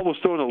the ball was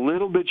thrown a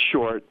little bit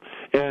short,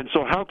 and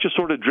so Houck just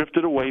sort of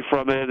drifted away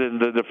from it, and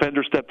the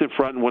defender stepped in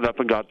front and went up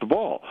and got the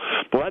ball.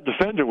 Well, that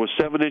defender was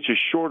 7 inches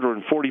shorter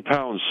and 40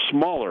 pounds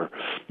smaller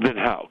than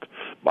Houck.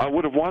 I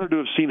would have wanted to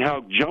have seen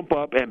Houck jump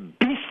up and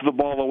beast the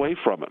ball away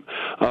from him.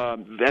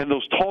 And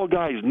those tall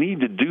guys need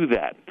to do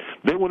that.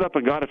 They went up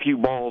and got a few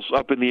balls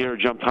up in the air,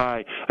 jumped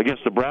high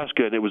against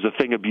Nebraska, and it was a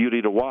thing of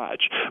beauty to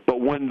watch.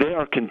 But when they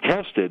are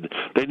contested,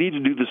 they need to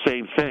do the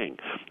same thing.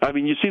 I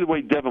mean, you see the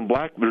way Devon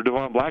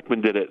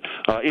Blackman did it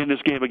in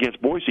this game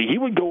against Boise. He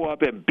would go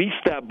up and beast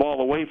that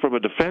ball away from a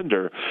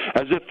defender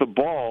as if the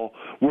ball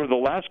were the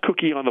last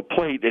cookie on the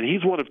plate, and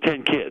he's one of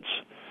 10 kids.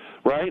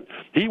 Right?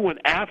 He went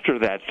after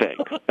that thing.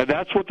 And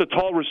that's what the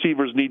tall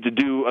receivers need to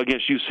do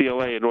against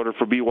UCLA in order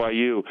for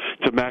BYU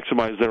to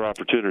maximize their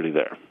opportunity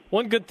there.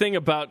 One good thing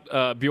about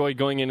BYU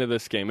going into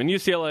this game, and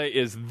UCLA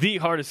is the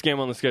hardest game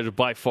on the schedule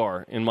by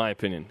far, in my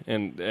opinion,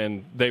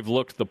 and they've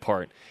looked the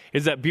part,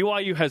 is that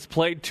BYU has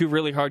played 2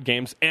 really hard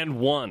games and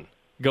won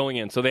going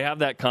in, so they have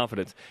that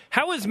confidence.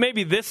 How is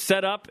maybe this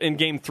setup in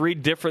Game 3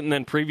 different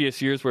than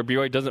previous years where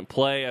BYU doesn't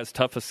play as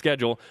tough a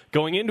schedule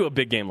going into a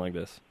big game like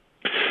this?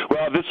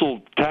 Well, this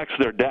will tax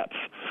their depth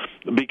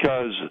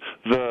because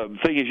the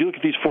thing is, you look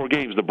at these 4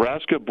 games,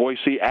 Nebraska,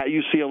 Boise, at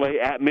UCLA,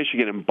 at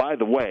Michigan, and by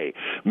the way,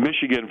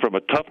 Michigan from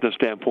a toughness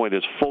standpoint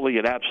is fully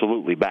and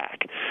absolutely back.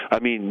 I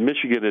mean,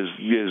 Michigan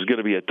is going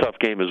to be a tough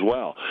game as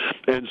well.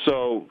 And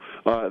so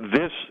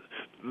this,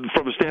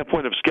 from a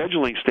standpoint of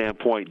scheduling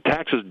standpoint,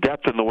 taxes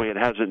depth in the way it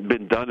hasn't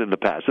been done in the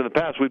past. In the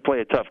past, we'd play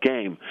a tough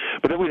game,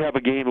 but then we'd have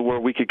a game where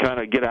we could kind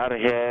of get out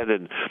ahead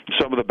and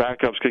some of the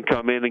backups can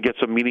come in and get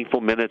some meaningful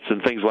minutes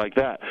and things like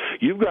that.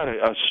 You've got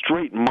a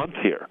straight month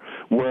here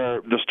where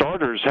the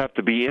starters have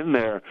to be in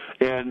there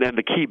and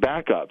the key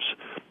backups.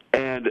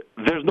 And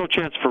there's no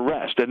chance for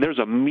rest. And there's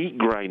a meat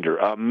grinder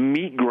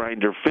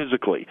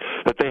physically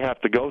that they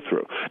have to go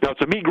through. Now,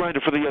 it's a meat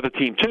grinder for the other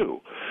team, too.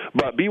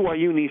 But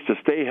BYU needs to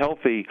stay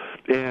healthy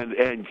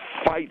and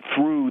fight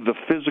through the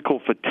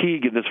physical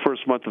fatigue in this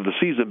first month of the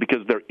season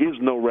because there is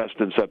no rest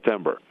in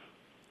September.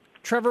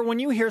 Trevor, when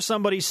you hear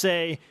somebody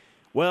say,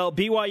 well,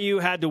 BYU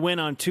had to win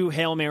on 2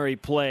 Hail Mary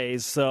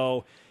plays,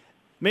 so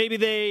maybe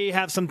they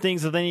have some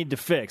things that they need to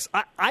fix,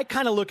 I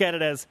kind of look at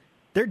it as,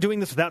 they're doing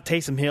this without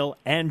Taysom Hill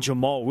and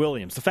Jamal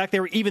Williams. The fact they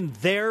were even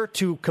there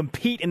to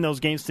compete in those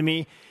games, to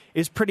me,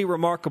 is pretty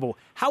remarkable.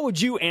 How would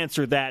you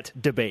answer that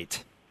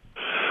debate?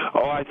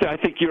 Oh, I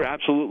think you're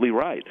absolutely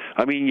right.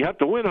 I mean, you have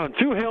to win on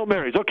 2 Hail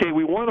Marys. Okay,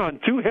 we won on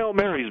 2 Hail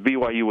Marys,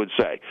 BYU would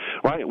say.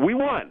 Right? We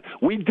won.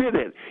 We did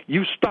it.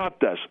 You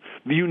stopped us.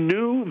 You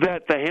knew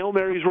that the Hail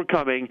Marys were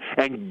coming,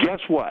 and guess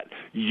what?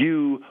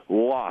 You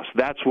lost.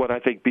 That's what I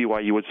think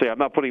BYU would say. I'm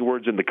not putting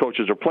words in the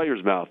coach's or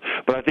player's mouth,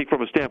 but I think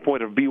from a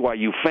standpoint of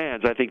BYU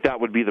fans, I think that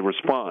would be the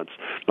response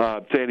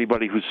to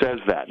anybody who says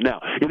that. Now,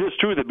 it is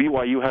true that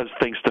BYU has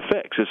things to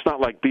fix. It's not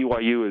like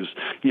BYU is,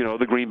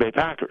 the Green Bay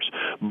Packers.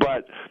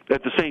 But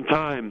at the same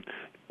time,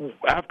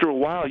 after a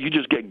while, you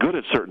just get good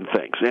at certain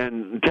things.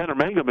 And Tanner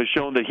Mangum has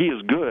shown that he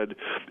is good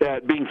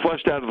at being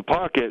flushed out of the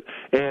pocket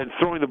and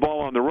throwing the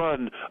ball on the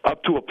run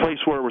up to a place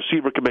where a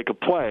receiver can make a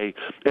play.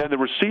 And the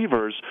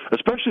receivers,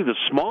 especially the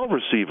small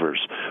receivers,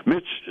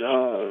 Mitch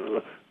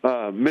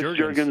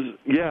Juergens,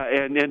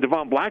 and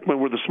Devon Blackman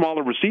were the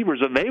smaller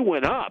receivers, and they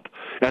went up,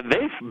 and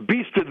they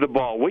beasted the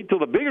ball. Wait till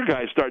the bigger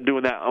guys start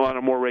doing that on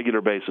a more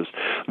regular basis.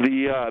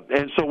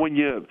 And so when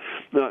you're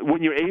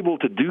able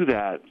to do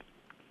that,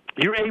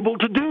 you're able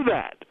to do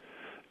that.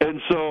 And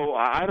so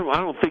I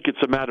don't think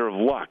it's a matter of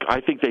luck. I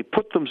think they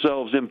put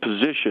themselves in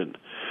position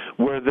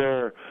where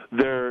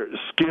their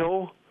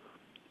skill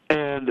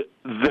and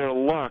their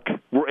luck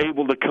were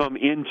able to come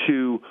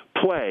into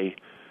play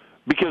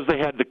because they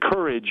had the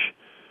courage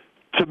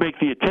to make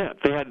the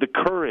attempt. They had the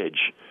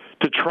courage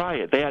to try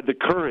it. They had the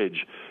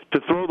courage to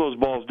throw those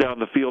balls down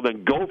the field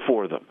and go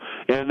for them.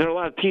 And there are a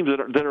lot of teams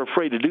that are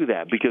afraid to do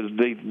that because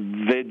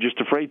they're just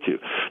afraid to.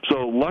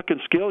 So luck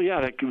and skill,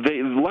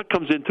 luck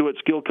comes into it,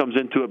 skill comes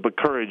into it, but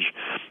courage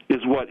is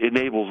what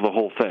enables the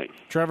whole thing.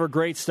 Trevor,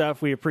 great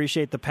stuff. We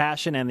appreciate the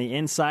passion and the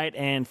insight.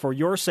 And for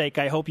your sake,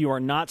 I hope you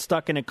are not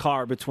stuck in a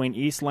car between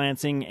East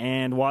Lansing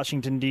and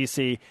Washington,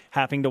 D.C.,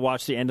 having to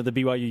watch the end of the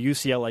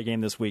BYU-UCLA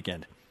game this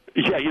weekend.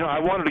 Yeah, I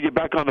wanted to get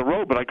back on the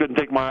road, but I couldn't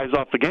take my eyes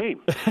off the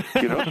game.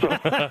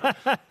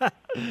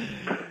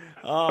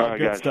 All right,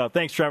 good stuff.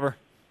 Thanks, Trevor.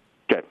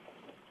 Okay.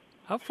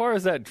 How far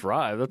is that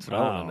drive? That's what I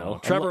want to know.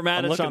 Trevor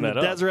Matich on the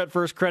Deseret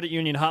First Credit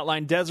Union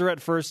hotline. Deseret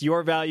First,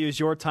 your values,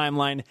 your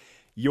timeline,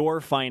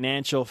 your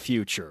financial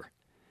future.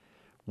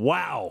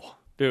 Wow.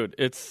 Dude,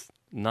 it's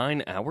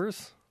 9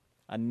 hours?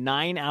 A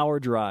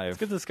 9-hour drive. Let's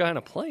get this guy on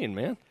a plane,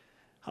 man.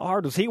 How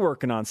hard was he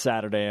working on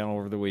Saturday and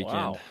over the weekend?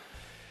 Wow.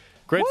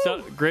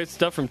 Great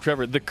stuff from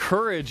Trevor. The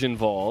courage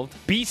involved.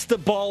 Beast the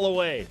ball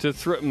away. To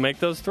make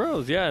those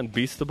throws, and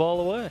beast the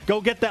ball away. Go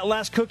get that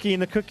last cookie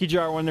in the cookie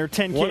jar when there are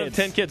 10 kids. One of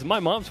 10 kids.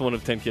 My mom's one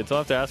of 10 kids. I'll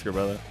have to ask her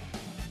about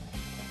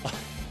that.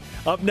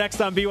 Up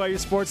next on BYU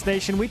Sports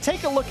Nation, we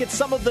take a look at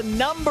some of the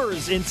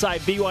numbers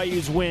inside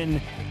BYU's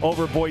win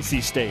over Boise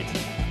State.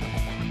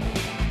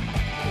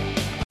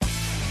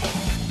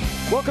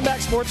 Welcome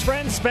back, sports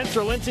friends.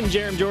 Spencer Linton,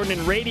 Jerem Jordan,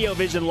 and Radio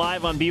Vision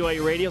live on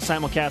BYU Radio,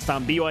 simulcast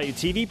on BYU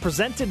TV,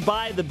 presented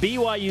by the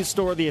BYU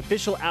Store, the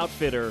official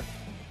outfitter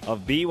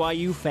of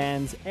BYU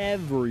fans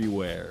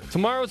everywhere.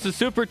 Tomorrow's the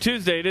Super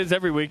Tuesday. It is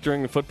every week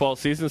during the football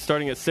season,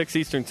 starting at 6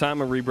 Eastern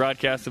Time, a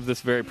rebroadcast of this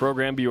very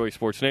program, BYU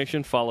Sports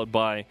Nation, followed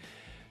by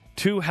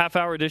 2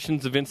 half-hour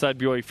editions of Inside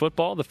BYU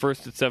Football. The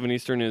first at 7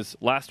 Eastern is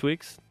last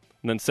week's,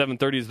 and then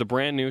 7:30 is the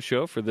brand new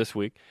show for this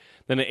week.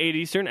 Then at 8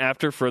 Eastern,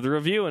 after further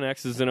review, and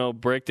X's and O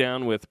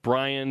breakdown with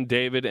Brian,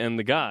 David, and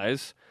the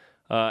guys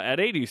at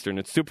 8 Eastern.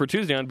 It's Super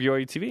Tuesday on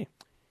BYU TV.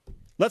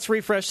 Let's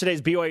refresh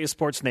today's BYU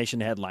Sports Nation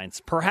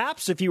headlines.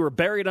 Perhaps if you were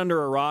buried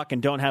under a rock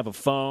and don't have a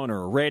phone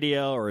or a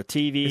radio or a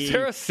TV. Is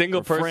there a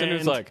single person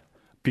who's like,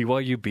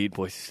 BYU beat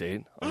Boise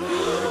State on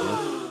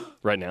the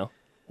right now?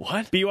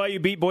 What?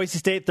 BYU beat Boise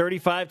State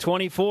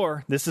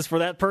 35-24. This is for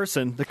that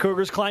person. The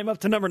Cougars climb up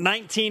to number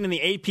 19 in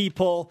the AP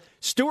poll.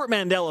 Stuart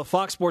Mandel of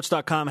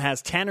FoxSports.com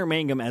has Tanner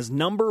Mangum as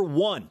number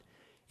 1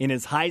 in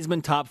his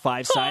Heisman top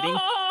 5, citing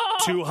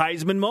 2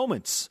 Heisman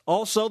moments.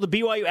 Also, the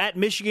BYU at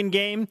Michigan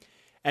game,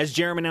 as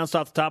Jeremy announced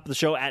off the top of the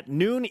show, at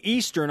noon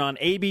Eastern on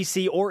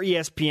ABC or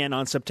ESPN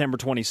on September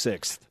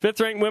 26th.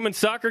 Fifth-ranked women's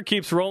soccer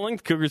keeps rolling.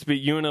 The Cougars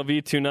beat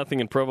UNLV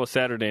 2-0 in Provo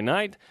Saturday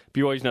night.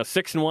 BYU's now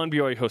 6-1.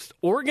 BYU hosts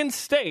Oregon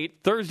State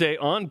Thursday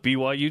on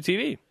BYU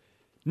TV.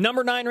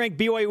 Number 9 ranked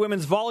BYU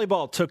women's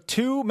volleyball took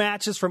 2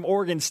 matches from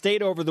Oregon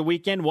State over the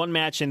weekend. 1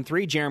 match in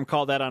 3. Jerem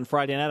called that on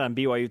Friday night on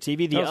BYU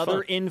TV. The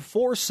other fun. In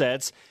 4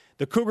 sets.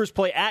 The Cougars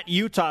play at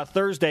Utah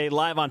Thursday,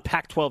 live on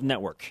Pac-12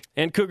 Network.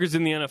 And Cougars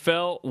in the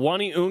NFL,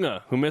 Wani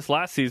Unga, who missed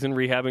last season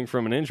rehabbing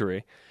from an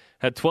injury,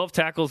 had 12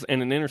 tackles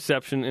and an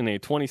interception in a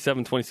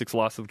 27-26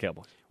 loss to the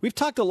Cowboys. We've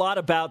talked a lot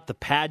about the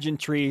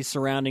pageantry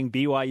surrounding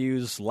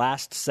BYU's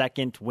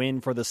last-second win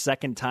for the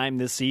second time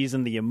this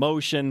season, the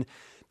emotion,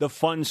 the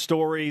fun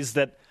stories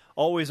that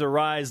always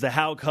arise, the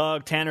Hauk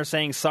hug, Tanner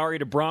saying sorry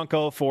to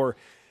Bronco for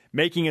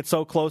making it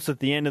so close at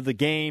the end of the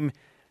game.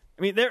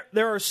 I mean,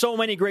 there are so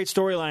many great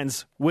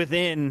storylines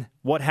within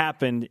what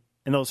happened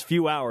in those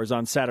few hours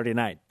on Saturday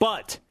night.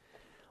 But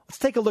let's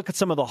take a look at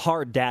some of the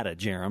hard data,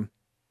 Jerem,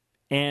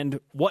 and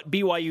what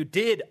BYU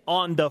did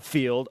on the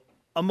field.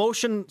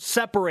 Emotion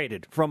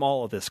separated from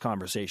all of this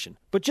conversation,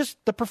 but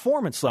just the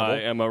performance level.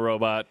 I am a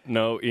robot,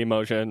 no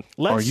emotion.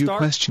 Are you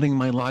questioning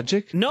my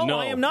logic? No,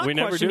 I am not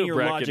questioning your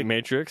bracket logic.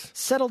 Matrix.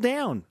 Settle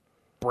down,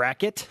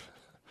 bracket.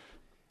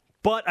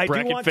 But I do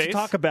Bracket want face? to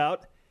talk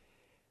about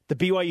the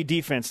BYU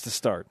defense to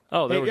start.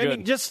 Oh, they were good. I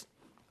mean, just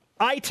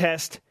eye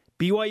test,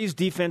 BYU's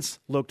defense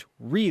looked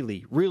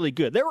really, really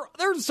good. There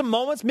were some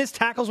moments, missed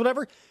tackles,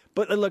 whatever,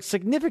 but it looked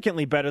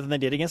significantly better than they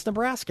did against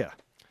Nebraska.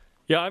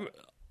 Yeah,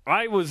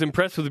 I was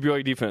impressed with the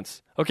BYU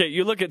defense. Okay,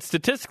 you look at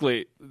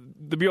statistically,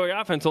 the BYU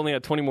offense only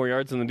had 20 more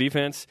yards than the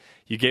defense.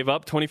 You gave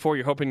up 24.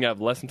 You're hoping to have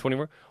less than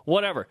 24.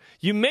 Whatever.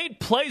 You made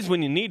plays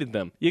when you needed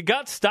them. You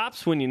got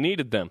stops when you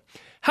needed them.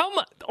 How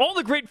much? All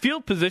the great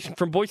field position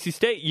from Boise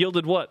State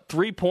yielded what?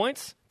 3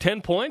 points?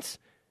 10 points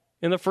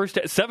in the first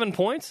 7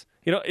 points?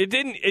 You know, it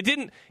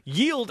didn't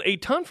yield a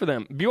ton for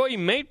them. BYU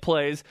made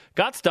plays,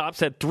 got stops,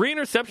 had 3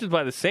 interceptions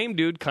by the same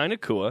dude, Kai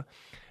Nakua,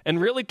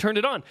 and really turned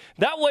it on.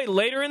 That way,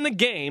 later in the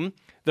game,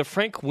 the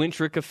Frank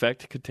Wintrick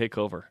effect could take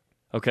over.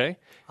 Okay?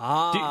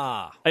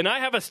 And I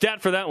have a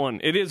stat for that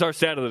one. It is our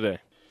stat of the day.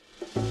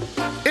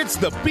 It's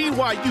the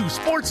BYU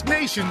Sports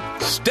Nation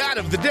stat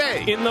of the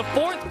day. In the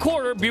fourth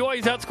quarter,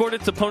 BYU's outscored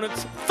its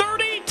opponents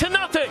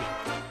 30-0.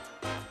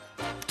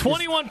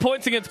 21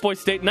 points against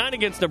Boise State, 9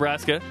 against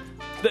Nebraska.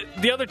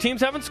 The other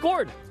teams haven't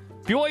scored.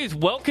 BYU's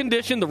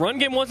well-conditioned. The run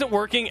game wasn't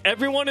working.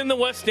 Everyone in the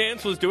West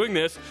Stands was doing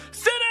this.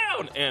 Sit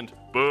down! And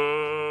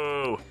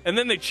boo! And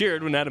then they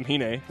cheered when Adam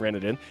Hine ran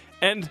it in.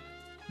 And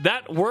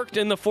that worked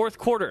in the fourth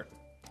quarter.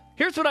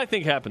 Here's what I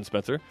think happened,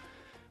 Spencer.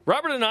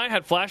 Robert and I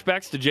had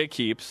flashbacks to Jake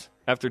Heaps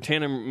after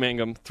Tanner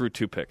Mangum threw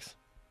 2 picks.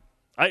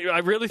 I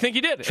really think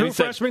he did. True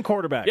freshman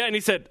quarterback. Yeah, and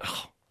he said,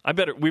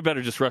 we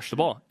better just rush the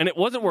ball. And it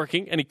wasn't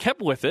working, and he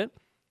kept with it.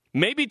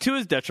 Maybe to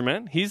his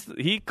detriment. He's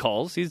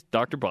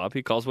Dr. Bob.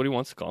 He calls what he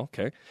wants to call.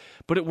 Okay.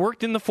 But it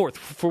worked in the fourth.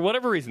 For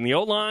whatever reason, the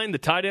O-line, the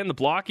tight end, the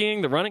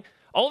blocking, the running.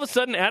 All of a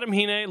sudden, Adam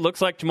Hine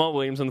looks like Jamal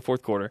Williams in the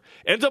fourth quarter.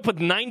 Ends up with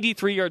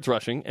 93 yards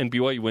rushing, and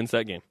BYU wins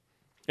that game.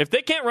 If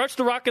they can't rush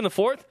the rock in the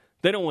fourth,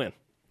 they don't win.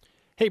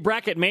 Hey,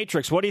 Bracket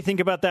Matrix, what do you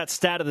think about that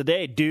stat of the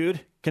day,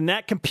 dude? Can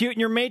that compute in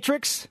your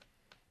matrix?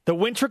 The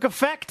Wintrick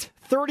effect?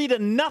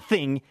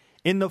 30-0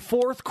 in the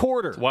fourth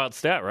quarter. Wild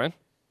stat, right?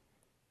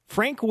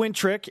 Frank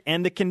Wintrick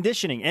and the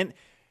conditioning. And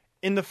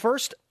in the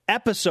first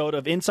episode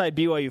of Inside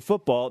BYU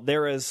Football,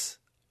 there is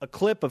a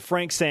clip of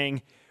Frank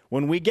saying,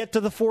 when we get to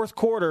the fourth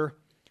quarter,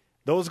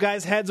 those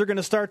guys' heads are going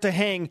to start to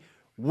hang.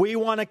 We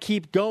want to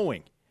keep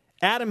going.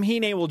 Adam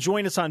Hine will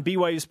join us on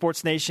BYU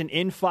Sports Nation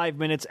in 5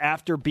 minutes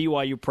after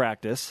BYU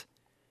practice.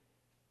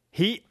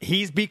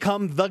 He's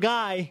become the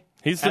guy.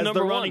 He's the as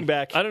number the one running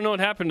back. I don't know what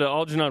happened to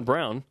Algernon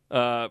Brown.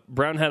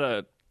 Brown had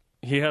a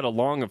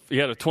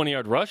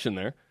 20-yard rush in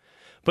there.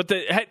 But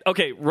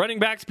running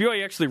backs,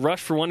 BYU actually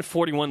rushed for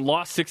 141,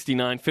 lost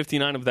 69,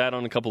 59 of that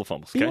on a couple of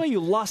fumbles. Okay? BYU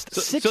lost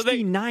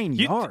 69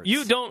 yards.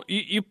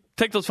 You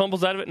take those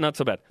fumbles out of it, not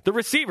so bad. The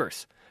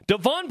receivers.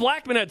 Devon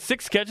Blackman had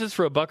 6 catches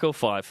for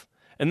 $105.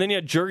 And then you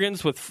had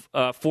Juergens with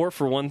 4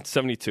 for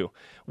 172.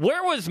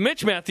 Where was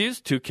Mitch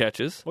Matthews? 2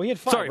 catches. Well, he had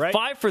 5, right?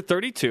 5 for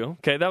 32.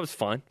 Okay, that was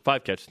fine.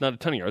 5 catches. Not a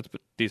ton of yards,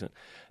 but decent.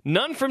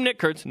 None from Nick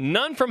Kurtz.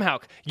 None from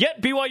Houck. Yet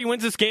BYU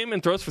wins this game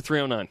and throws for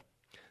 309.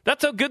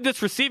 That's how good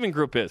this receiving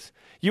group is.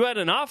 You had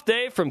an off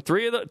day from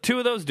 2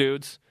 of those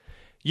dudes,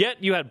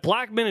 yet you had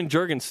Blackman and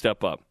Juergens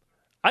step up.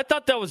 I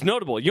thought that was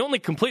notable. You only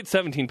complete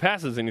 17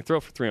 passes and you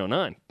throw for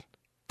 309.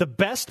 The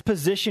best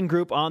position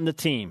group on the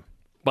team.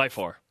 By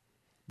far.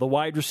 The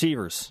wide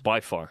receivers. By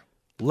far.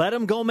 Let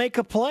them go make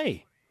a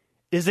play.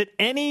 Is it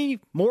any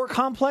more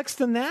complex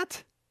than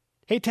that?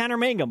 Hey, Tanner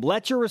Mangum,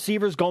 let your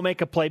receivers go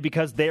make a play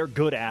because they're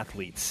good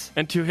athletes.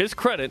 And to his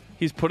credit,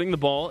 he's putting the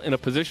ball in a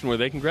position where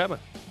they can grab it.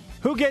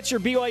 Who gets your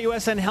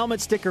BYUSN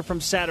helmet sticker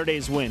from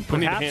Saturday's win?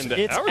 Perhaps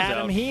it's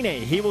Adam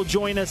Hine. He will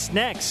join us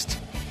next.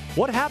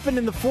 What happened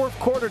in the fourth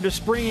quarter to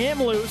spring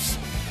him loose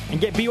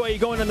and get BYU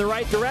going in the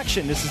right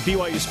direction? This is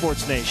BYU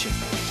Sports Nation.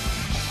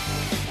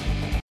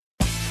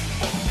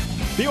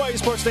 BYU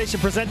Sports Nation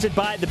presented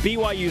by the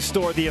BYU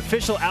Store, the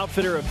official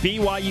outfitter of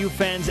BYU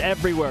fans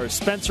everywhere.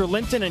 Spencer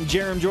Linton and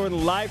Jerem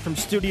Jordan live from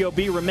Studio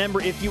B.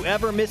 Remember, if you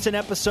ever miss an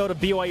episode of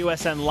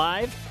BYUSN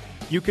Live,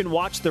 you can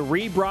watch the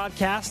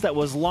rebroadcast that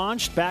was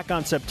launched back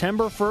on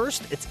September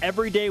 1st. It's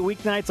every day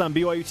weeknights on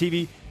BYU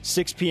TV,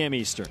 6 p.m.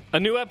 Eastern. A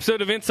new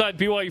episode of Inside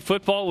BYU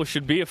Football, which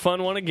should be a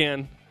fun one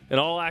again. An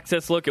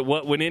all-access look at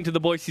what went into the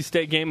Boise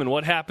State game and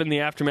what happened,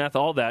 the aftermath,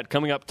 all that,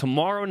 coming up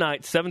tomorrow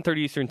night, 7:30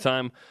 Eastern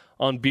Time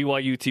on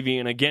BYU TV.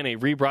 And again, a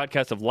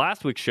rebroadcast of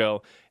last week's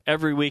show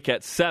every week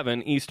at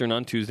 7 Eastern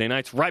on Tuesday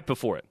nights, right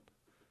before it.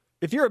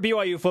 If you're a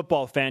BYU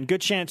football fan,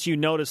 good chance you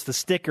notice the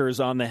stickers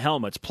on the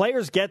helmets.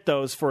 Players get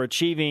those for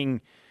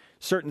achieving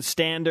certain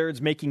standards,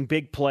 making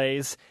big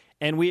plays,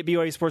 and we at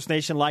BYU Sports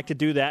Nation like to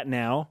do that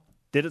now.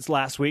 Did it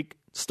last week,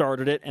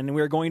 started it, and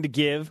we're going to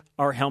give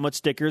our helmet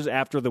stickers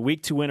after the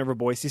Week 2 win over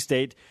Boise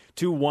State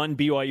to one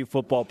BYU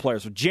football player.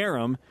 So,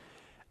 Jerem,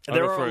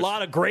 there are a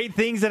lot of great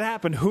things that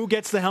happen. Who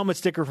gets the helmet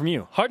sticker from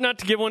you? Hard not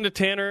to give one to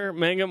Tanner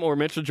Mangum or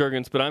Mitchell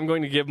Juergens, but I'm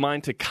going to give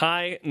mine to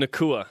Kai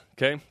Nakua.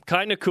 Okay,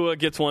 Kai Nakua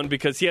gets one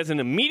because he has an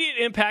immediate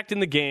impact in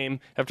the game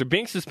after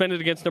being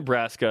suspended against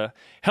Nebraska,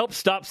 helps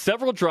stop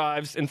several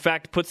drives, in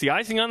fact, puts the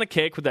icing on the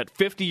cake with that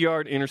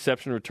 50-yard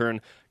interception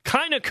return.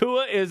 Kai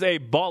Nakua is a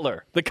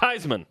baller. The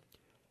Kaisman.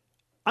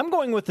 I'm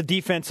going with the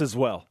defense as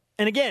well.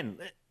 And again,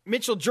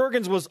 Mitchell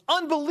Juergens was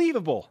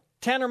unbelievable.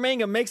 Tanner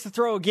Mangum makes the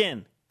throw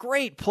again.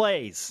 Great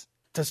plays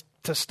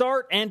to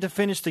start and to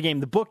finish the game.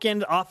 The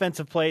bookend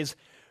offensive plays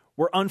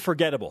were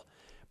unforgettable.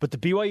 But the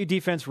BYU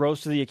defense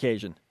rose to the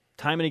occasion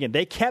time and again.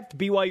 They kept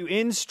BYU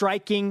in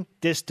striking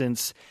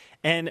distance.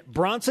 And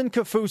Bronson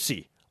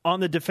Kafusi on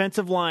the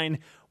defensive line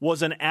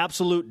was an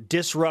absolute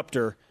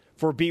disruptor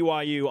for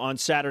BYU on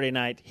Saturday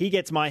night. He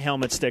gets my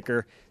helmet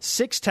sticker.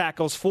 6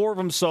 tackles, 4 of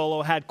them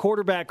solo, had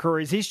quarterback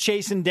hurries. He's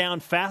chasing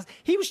down fast.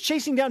 He was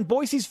chasing down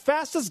Boise's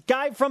fastest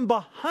guy from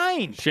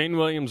behind. Shane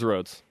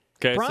Williams-Rhodes.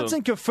 Okay,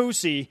 Bronson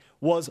Kafusi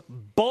was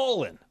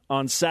balling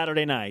on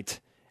Saturday night.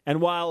 And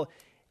while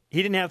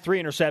he didn't have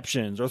 3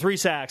 interceptions or 3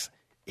 sacks,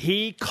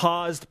 he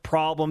caused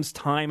problems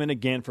time and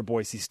again for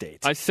Boise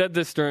State. I said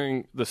this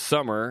during the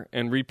summer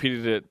and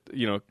repeated it,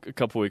 a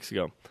couple weeks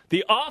ago.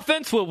 The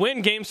offense will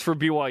win games for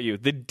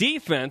BYU. The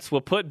defense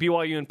will put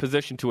BYU in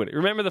position to win it.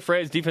 Remember the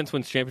phrase, defense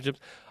wins championships?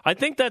 I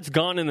think that's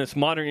gone in this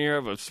modern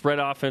era of spread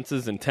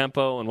offenses and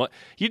tempo and what.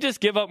 You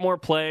just give up more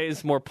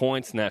plays, more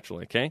points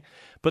naturally, okay?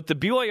 But the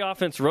BYU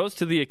offense rose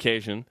to the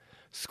occasion,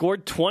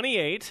 scored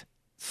 28,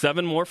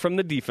 7 more from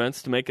the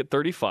defense to make it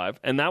 35,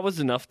 and that was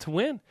enough to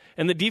win.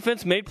 And the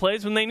defense made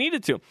plays when they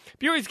needed to.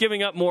 BYU's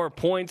giving up more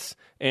points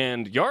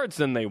and yards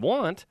than they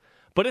want,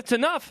 but it's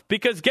enough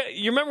because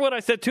you remember what I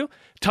said too?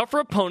 Tougher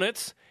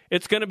opponents,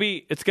 it's going to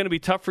be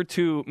tougher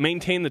to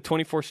maintain the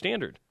 24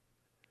 standard.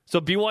 So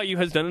BYU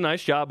has done a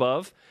nice job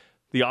of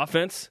the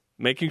offense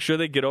making sure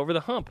they get over the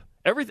hump.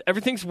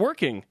 Everything's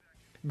working.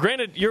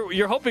 Granted,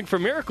 you're hoping for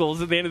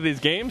miracles at the end of these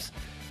games,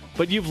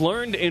 but you've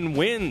learned in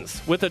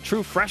wins with a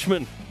true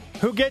freshman.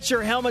 Who gets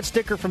your helmet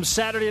sticker from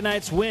Saturday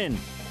night's win?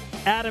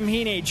 Adam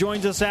Hine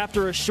joins us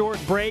after a short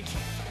break.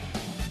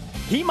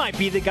 He might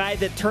be the guy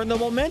that turned the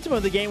momentum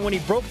of the game when he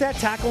broke that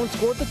tackle and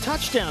scored the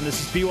touchdown. This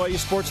is BYU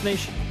Sports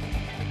Nation.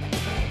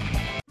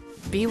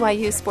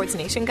 BYU Sports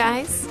Nation,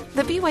 guys.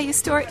 The BYU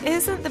store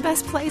isn't the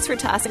best place for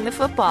tossing the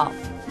football.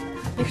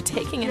 You're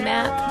taking a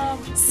nap?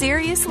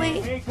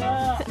 Seriously?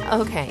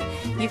 Okay,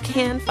 you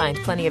can find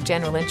plenty of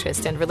general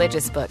interest and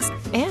religious books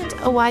and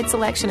a wide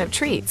selection of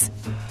treats.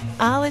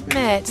 I'll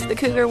admit, the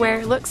Cougar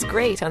wear looks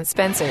great on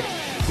Spencer.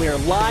 We are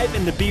live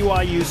in the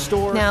BYU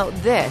store. Now,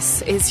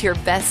 this is your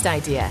best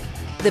idea.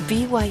 The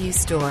BYU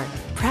store,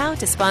 proud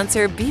to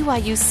sponsor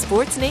BYU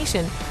Sports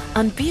Nation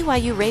on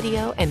BYU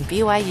Radio and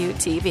BYU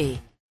TV.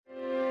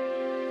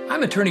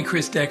 I'm attorney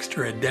Chris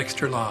Dexter at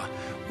Dexter Law.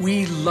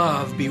 We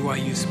love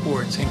BYU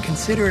Sports and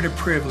consider it a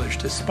privilege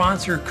to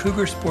sponsor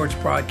Cougar Sports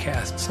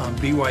broadcasts on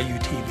BYU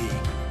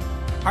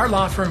TV. Our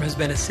law firm has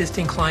been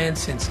assisting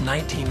clients since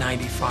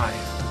 1995.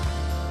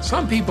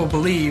 Some people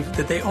believe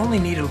that they only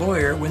need a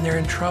lawyer when they're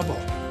in trouble.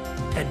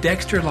 At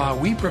Dexter Law,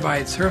 we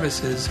provide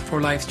services for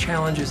life's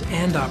challenges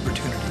and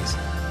opportunities,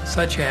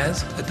 such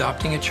as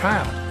adopting a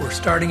child or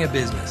starting a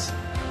business.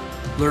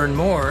 Learn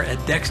more at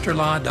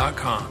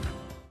dexterlaw.com.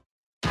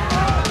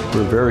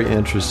 We're very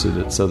interested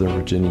at Southern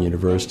Virginia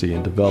University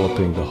in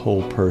developing the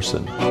whole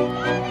person.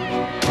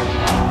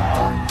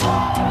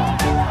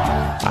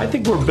 I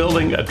think we're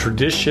building a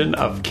tradition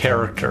of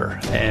character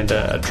and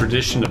a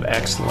tradition of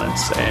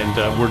excellence, and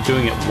we're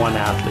doing it one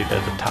athlete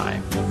at a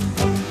time.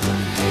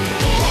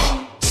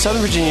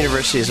 Southern Virginia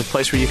University is a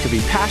place where you can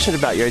be passionate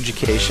about your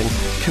education,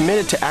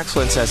 committed to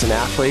excellence as an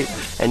athlete,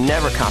 and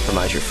never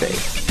compromise your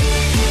faith.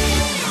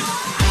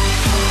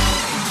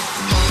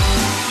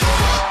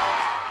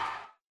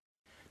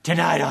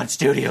 Tonight on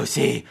Studio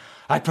C,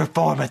 I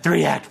perform a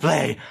 3-act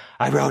play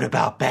I wrote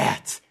about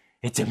bats.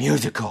 It's a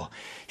musical.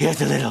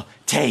 Here's a little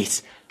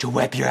taste to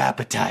whet your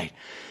appetite.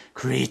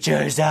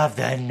 Creatures of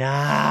the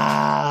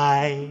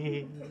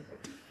night,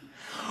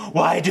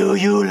 why do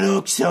you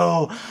look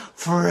so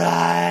frightful?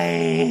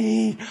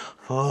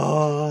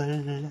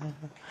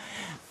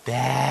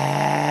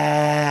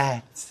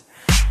 Bats,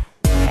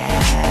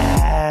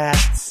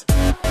 bats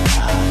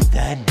of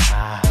the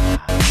night.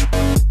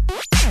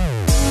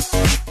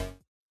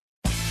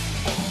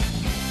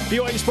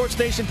 BYU Sports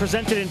Nation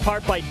presented in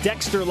part by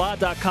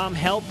DexterLaw.com.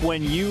 Help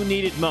when you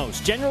need it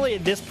most. Generally,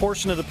 in this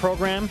portion of the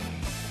program,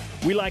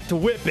 we like to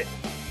whip it.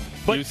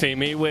 But you see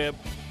me whip.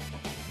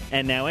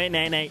 And now,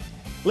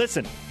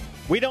 listen,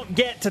 we don't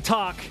get to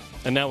talk.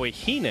 And now we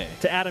Hine.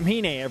 To Adam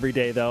Hine every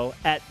day, though,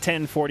 at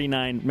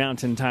 10:49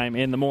 Mountain Time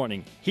in the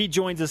morning. He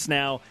joins us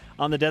now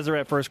on the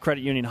Deseret First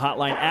Credit Union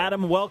hotline.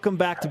 Adam, welcome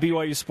back to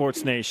BYU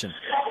Sports Nation.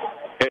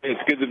 Hey,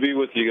 it's good to be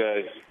with you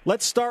guys.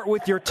 Let's start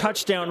with your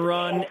touchdown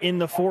run in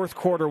the fourth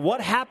quarter.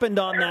 What happened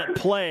on that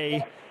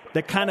play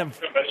that kind of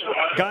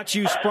got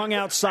you sprung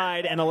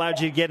outside and allowed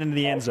you to get into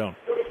the end zone?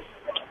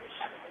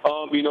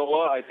 You know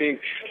what? I think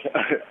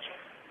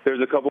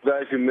there's a couple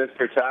guys who missed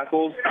their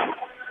tackles,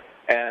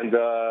 and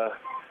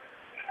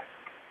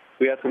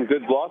we had some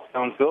good blocks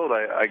downfield,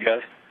 I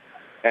guess.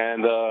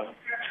 And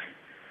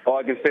all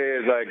I can say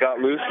is I got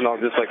loose, and I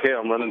was just like, hey,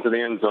 I'm running to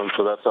the end zone,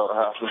 so that's how it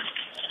happened.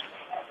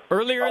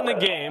 Earlier in the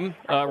game,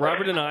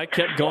 Robert and I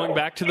kept going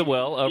back to the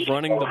well of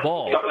running the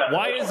ball.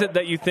 Why is it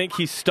that you think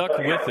he stuck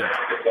with it?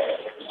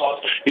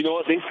 You know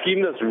what? They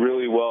schemed us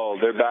really well.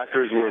 Their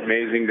backers were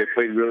amazing. They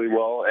played really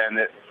well, and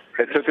it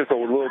took us a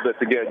little bit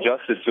to get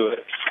adjusted to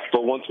it.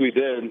 But once we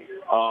did,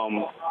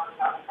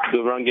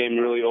 the run game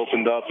really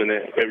opened up, and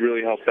it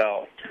really helped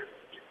out.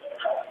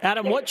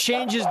 Adam, what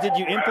changes did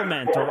you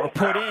implement or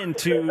put in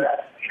to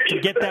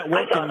get that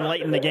working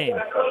late in the game?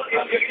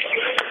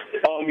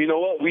 You know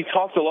what? We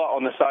talked a lot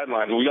on the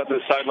sidelines. When we got to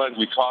the sidelines,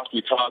 we talked,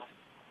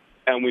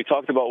 and we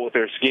talked about what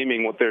they're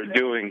scheming, what they're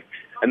doing,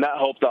 and that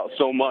helped out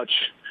so much.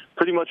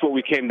 Pretty much what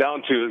we came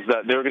down to is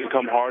that they're going to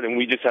come hard, and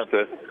we just have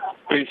to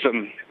face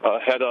them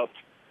head up,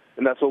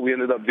 and that's what we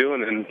ended up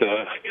doing, and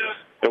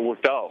it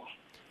worked out.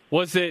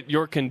 Was it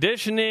your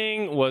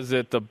conditioning? Was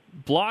it the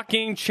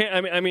blocking?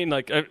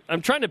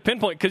 I'm trying to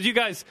pinpoint because you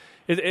guys.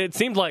 It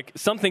seemed like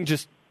something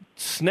just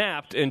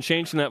snapped and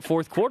changed in that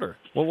fourth quarter.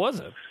 What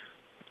was it?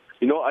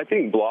 You know, I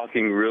think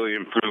blocking really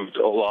improved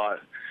a lot.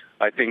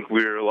 I think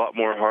we were a lot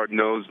more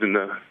hard-nosed in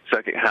the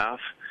second half,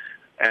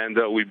 and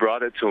we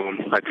brought it to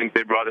them. I think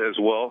they brought it as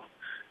well,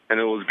 and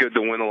it was good to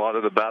win a lot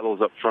of the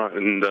battles up front,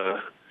 and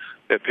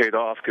it paid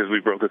off because we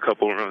broke a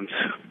couple of runs.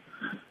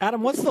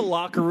 Adam, what's the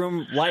locker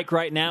room like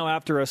right now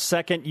after a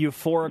second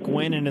euphoric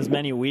win in as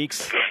many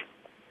weeks?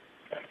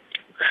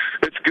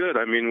 It's good.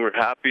 I mean, we're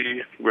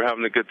happy. We're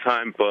having a good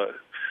time, but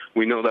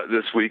we know that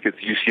this week it's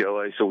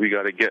UCLA, so we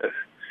got to get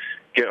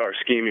our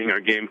scheming, our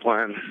game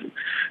plan.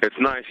 It's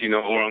nice, you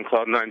know, we're on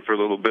cloud nine for a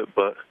little bit,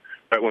 but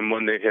right when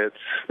Monday hits,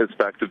 it's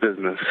back to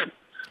business.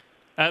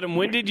 Adam,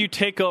 when did you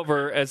take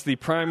over as the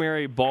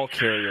primary ball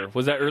carrier?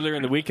 Was that earlier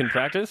in the week in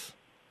practice?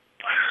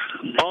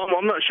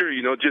 I'm not sure.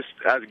 You know, just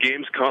as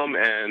games come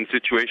and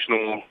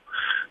situations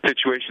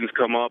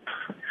come up,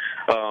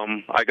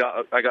 I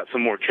got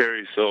some more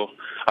carries. So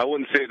I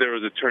wouldn't say there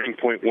was a turning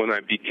point when I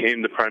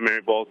became the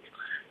primary ball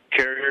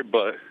carrier,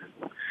 but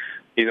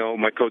you know,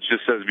 my coach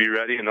just says be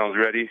ready, and I was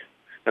ready,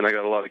 and I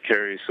got a lot of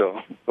carries,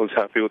 so I was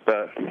happy with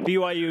that.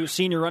 BYU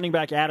senior running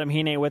back Adam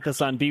Hine with us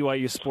on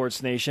BYU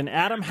Sports Nation.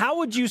 Adam, how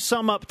would you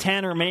sum up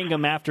Tanner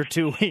Mangum after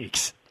 2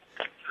 weeks?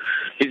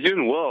 He's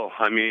doing well.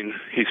 I mean,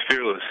 he's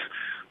fearless.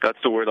 That's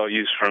the word I'll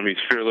use for him. He's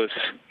fearless,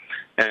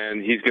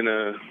 and he's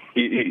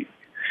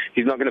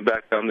not gonna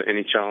back down to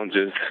any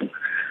challenges.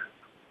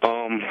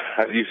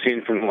 As you've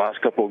seen from the last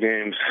couple of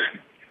games,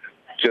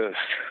 just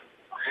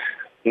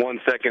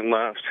 1 second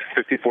left,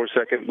 54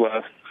 seconds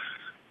left,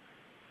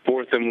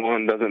 4th and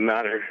 1, doesn't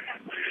matter.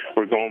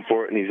 We're going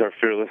for it, and he's our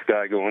fearless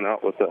guy going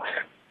out with us.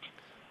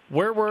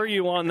 Where were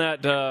you on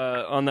that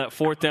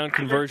 4th down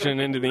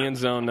conversion into the end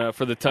zone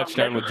for the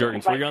touchdown with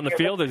Juergens? Were you on the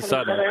field or the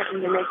sideline?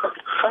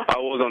 I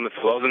was on the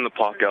field. I was in the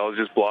pocket. I was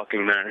just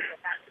blocking there.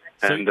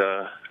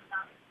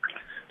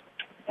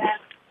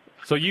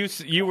 So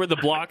you were the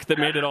block that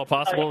made it all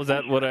possible? Is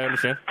that what I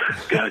understand?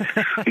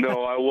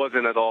 No, I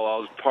wasn't at all. I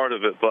was part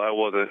of it, but I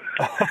wasn't.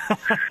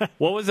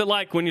 What was it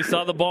like when you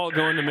saw the ball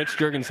go into Mitch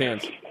Juergens'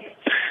 hands?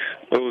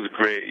 It was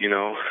great, you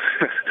know.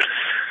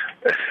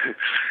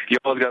 You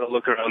always got to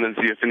look around and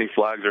see if any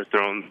flags are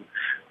thrown,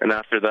 and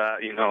after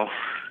that, you know,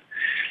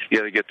 you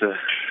got to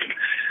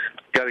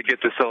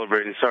get to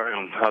celebrating. Sorry,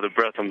 I'm out of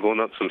breath. I'm going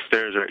up some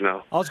stairs right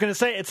now. I was going to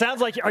say, it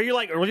sounds like are you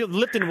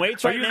lifting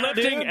weights right now? Are you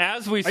lifting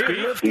as we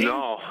speak?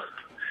 No.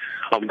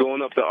 I'm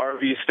going up the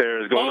RV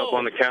stairs, going up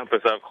on the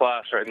campus. I have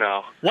class right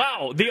now.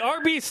 Wow, the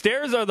RV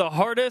stairs are the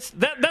hardest.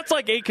 That's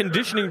like a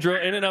conditioning drill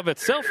in and of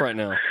itself right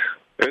now.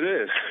 It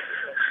is.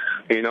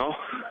 You know,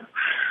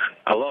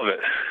 I love it.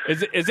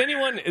 Is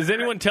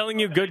anyone telling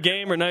you good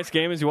game or nice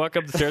game as you walk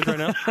up the stairs right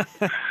now?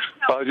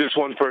 Just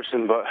one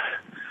person, but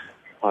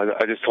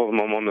I just told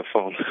him I'm on the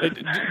phone.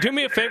 Do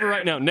me a favor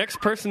right now. Next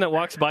person that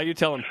walks by you,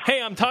 tell him,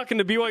 hey, I'm talking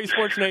to BYU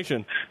Sports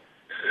Nation.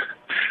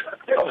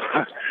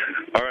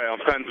 All right, I'm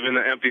kind of in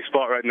an empty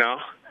spot right now.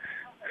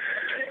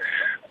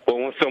 But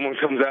once someone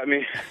comes at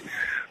me,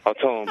 I'll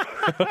tell him.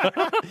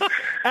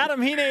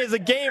 Adam Hine is a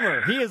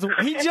gamer.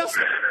 He just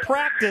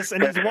practiced,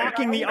 and he's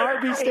walking the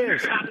RV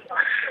stairs.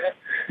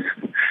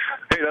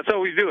 Hey, that's how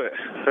we do it.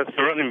 That's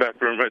the running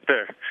back room right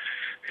there.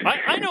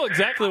 I know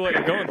exactly what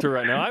you're going through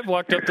right now. I've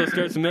walked up those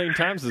stairs a million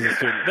times as a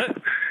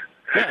student.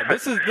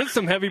 This is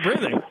some heavy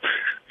breathing.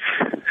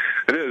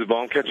 It is, but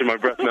I'm catching my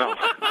breath now.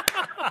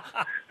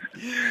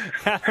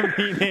 Adam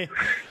Hine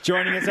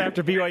joining us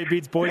after BYU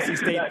beats Boise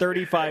State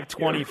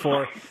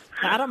 35-24.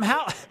 Adam,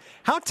 how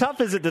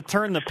tough is it to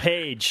turn the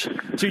page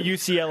to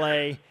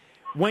UCLA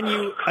when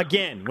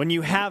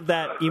you have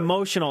that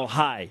emotional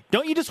high?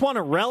 Don't you just want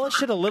to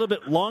relish it a little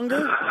bit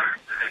longer?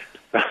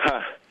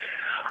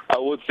 I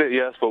would say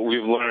yes, but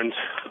we've learned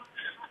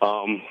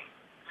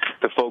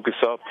to focus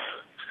up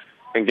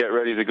and get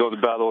ready to go to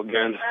battle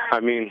again. I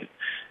mean,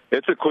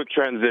 it's a quick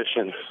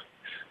transition.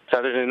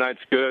 Saturday night's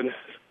good.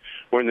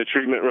 We're in the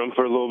treatment room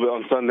for a little bit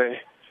on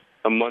Sunday.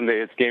 On Monday,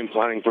 it's game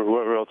planning for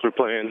whoever else we're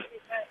playing.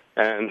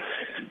 And,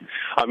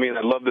 I mean,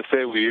 I'd love to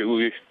say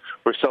we're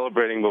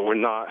celebrating, but we're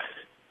not.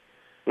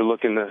 We're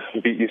looking to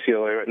beat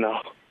UCLA right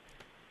now.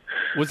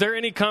 Was there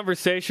any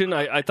conversation?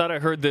 I thought I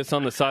heard this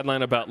on the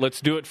sideline about let's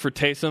do it for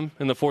Taysom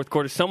in the fourth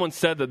quarter. Someone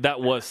said that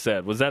was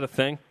said. Was that a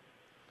thing?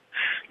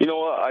 You know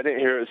what? I didn't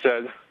hear it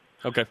said.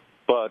 Okay.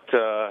 But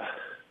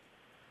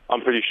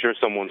I'm pretty sure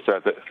someone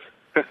said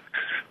it.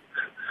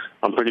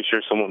 I'm pretty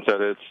sure someone said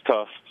it. It's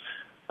tough.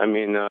 I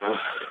mean,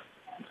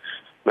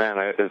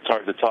 it's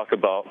hard to talk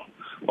about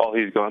all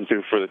he's gone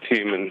through for the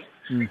team, and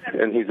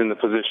he's in the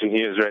position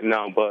he is right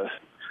now. But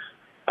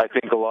I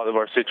think a lot of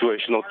our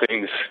situational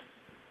things,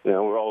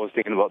 we're always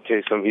thinking about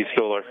Taysom. He's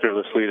still our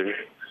fearless leader.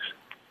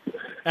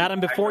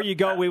 Adam, before you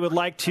go, we would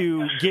like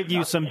to give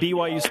you some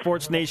BYU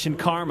Sports Nation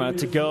karma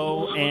to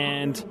go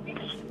and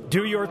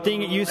do your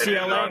thing at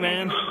UCLA,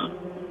 man.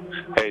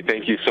 Hey,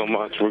 thank you so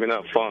much. We're going to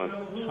have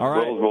fun. All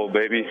right. Rose Bowl,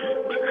 baby.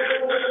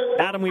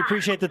 Adam, we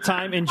appreciate the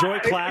time. Enjoy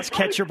class.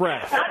 Catch your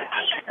breath.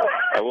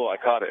 I will. I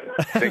caught it.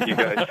 Thank you,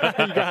 guys.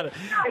 You got it.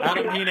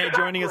 Adam Hine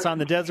joining us on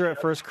the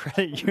Deseret First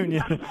Credit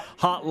Union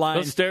hotline.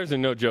 Those stairs are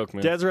no joke,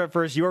 man. Deseret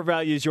First, your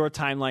values, your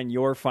timeline,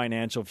 your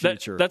financial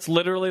future. That's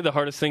literally the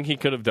hardest thing he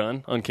could have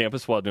done on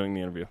campus while doing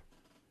the interview.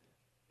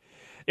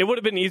 It would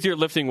have been easier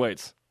lifting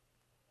weights.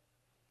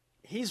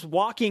 He's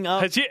walking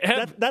up.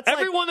 That's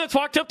everyone that's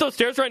walked up those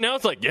stairs right now,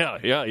 it's like, yeah.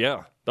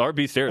 The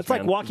RB stairs, it's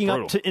like walking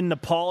up in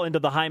Nepal into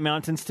the high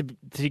mountains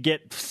to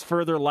get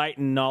further light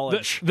and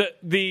knowledge.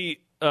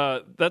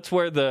 That's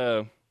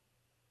where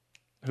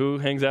who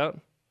hangs out?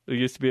 There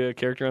used to be a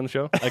character on the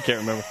show. I can't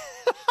remember.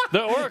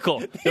 The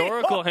Oracle. The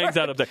Oracle hangs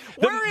out up there.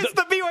 Where is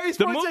the BYU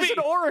Sports Nation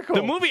Oracle?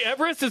 The movie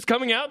Everest is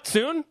coming out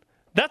soon.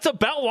 That's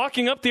about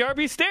walking up the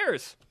RB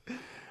stairs.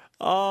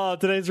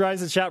 Today's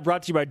Rise and Shout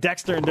brought to you by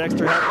Dexter and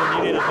Dexter Help.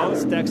 When you need a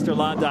host,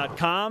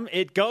 DexterLaw.com.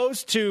 It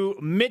goes to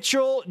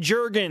Mitchell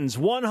Juergens,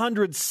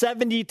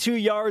 172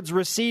 yards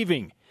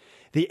receiving.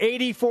 The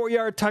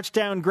 84-yard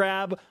touchdown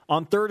grab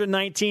on 3rd and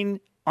 19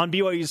 on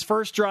BYU's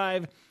first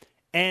drive,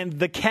 and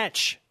the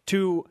catch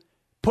to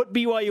put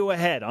BYU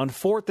ahead on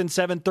 4th and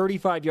 7,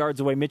 35 yards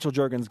away. Mitchell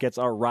Juergens gets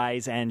our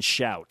Rise and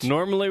Shout.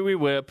 Normally we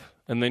whip,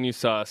 and then you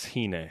saw us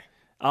Hine.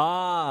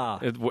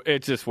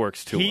 It just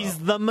works too well. He's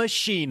the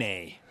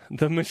machine.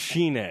 The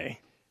machine.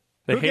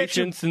 The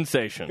Haitian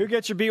sensation. Who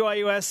gets your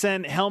BYU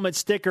SN helmet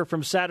sticker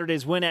from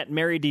Saturday's win at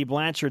Mary D.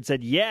 Blanchard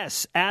said,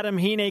 yes, Adam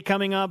Hine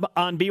coming up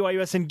on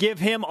BYU SN. Give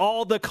him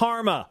all the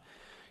karma.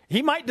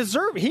 He might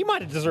deserve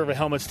a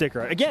helmet sticker.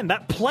 Again,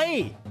 that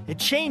play, it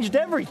changed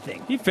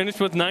everything. He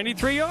finished with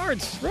 93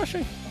 yards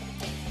rushing.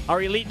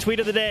 Our elite tweet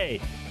of the day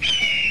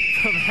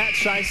from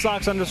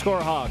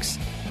 @ShySox_Hawks.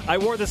 I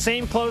wore the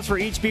same clothes for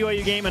each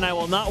BYU game, and I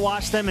will not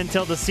wash them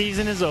until the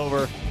season is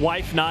over.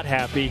 Wife not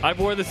happy. I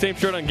wore the same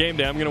shirt on game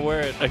day. I'm going to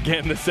wear it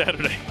again this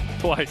Saturday.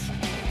 Twice.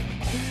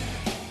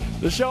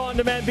 The show on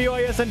demand,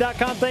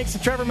 BYUSN.com. Thanks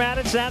to Trevor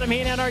Maddich, Adam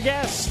Hine, and our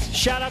guests.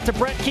 Shout out to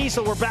Brett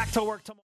Kiesel. We're back to work tomorrow.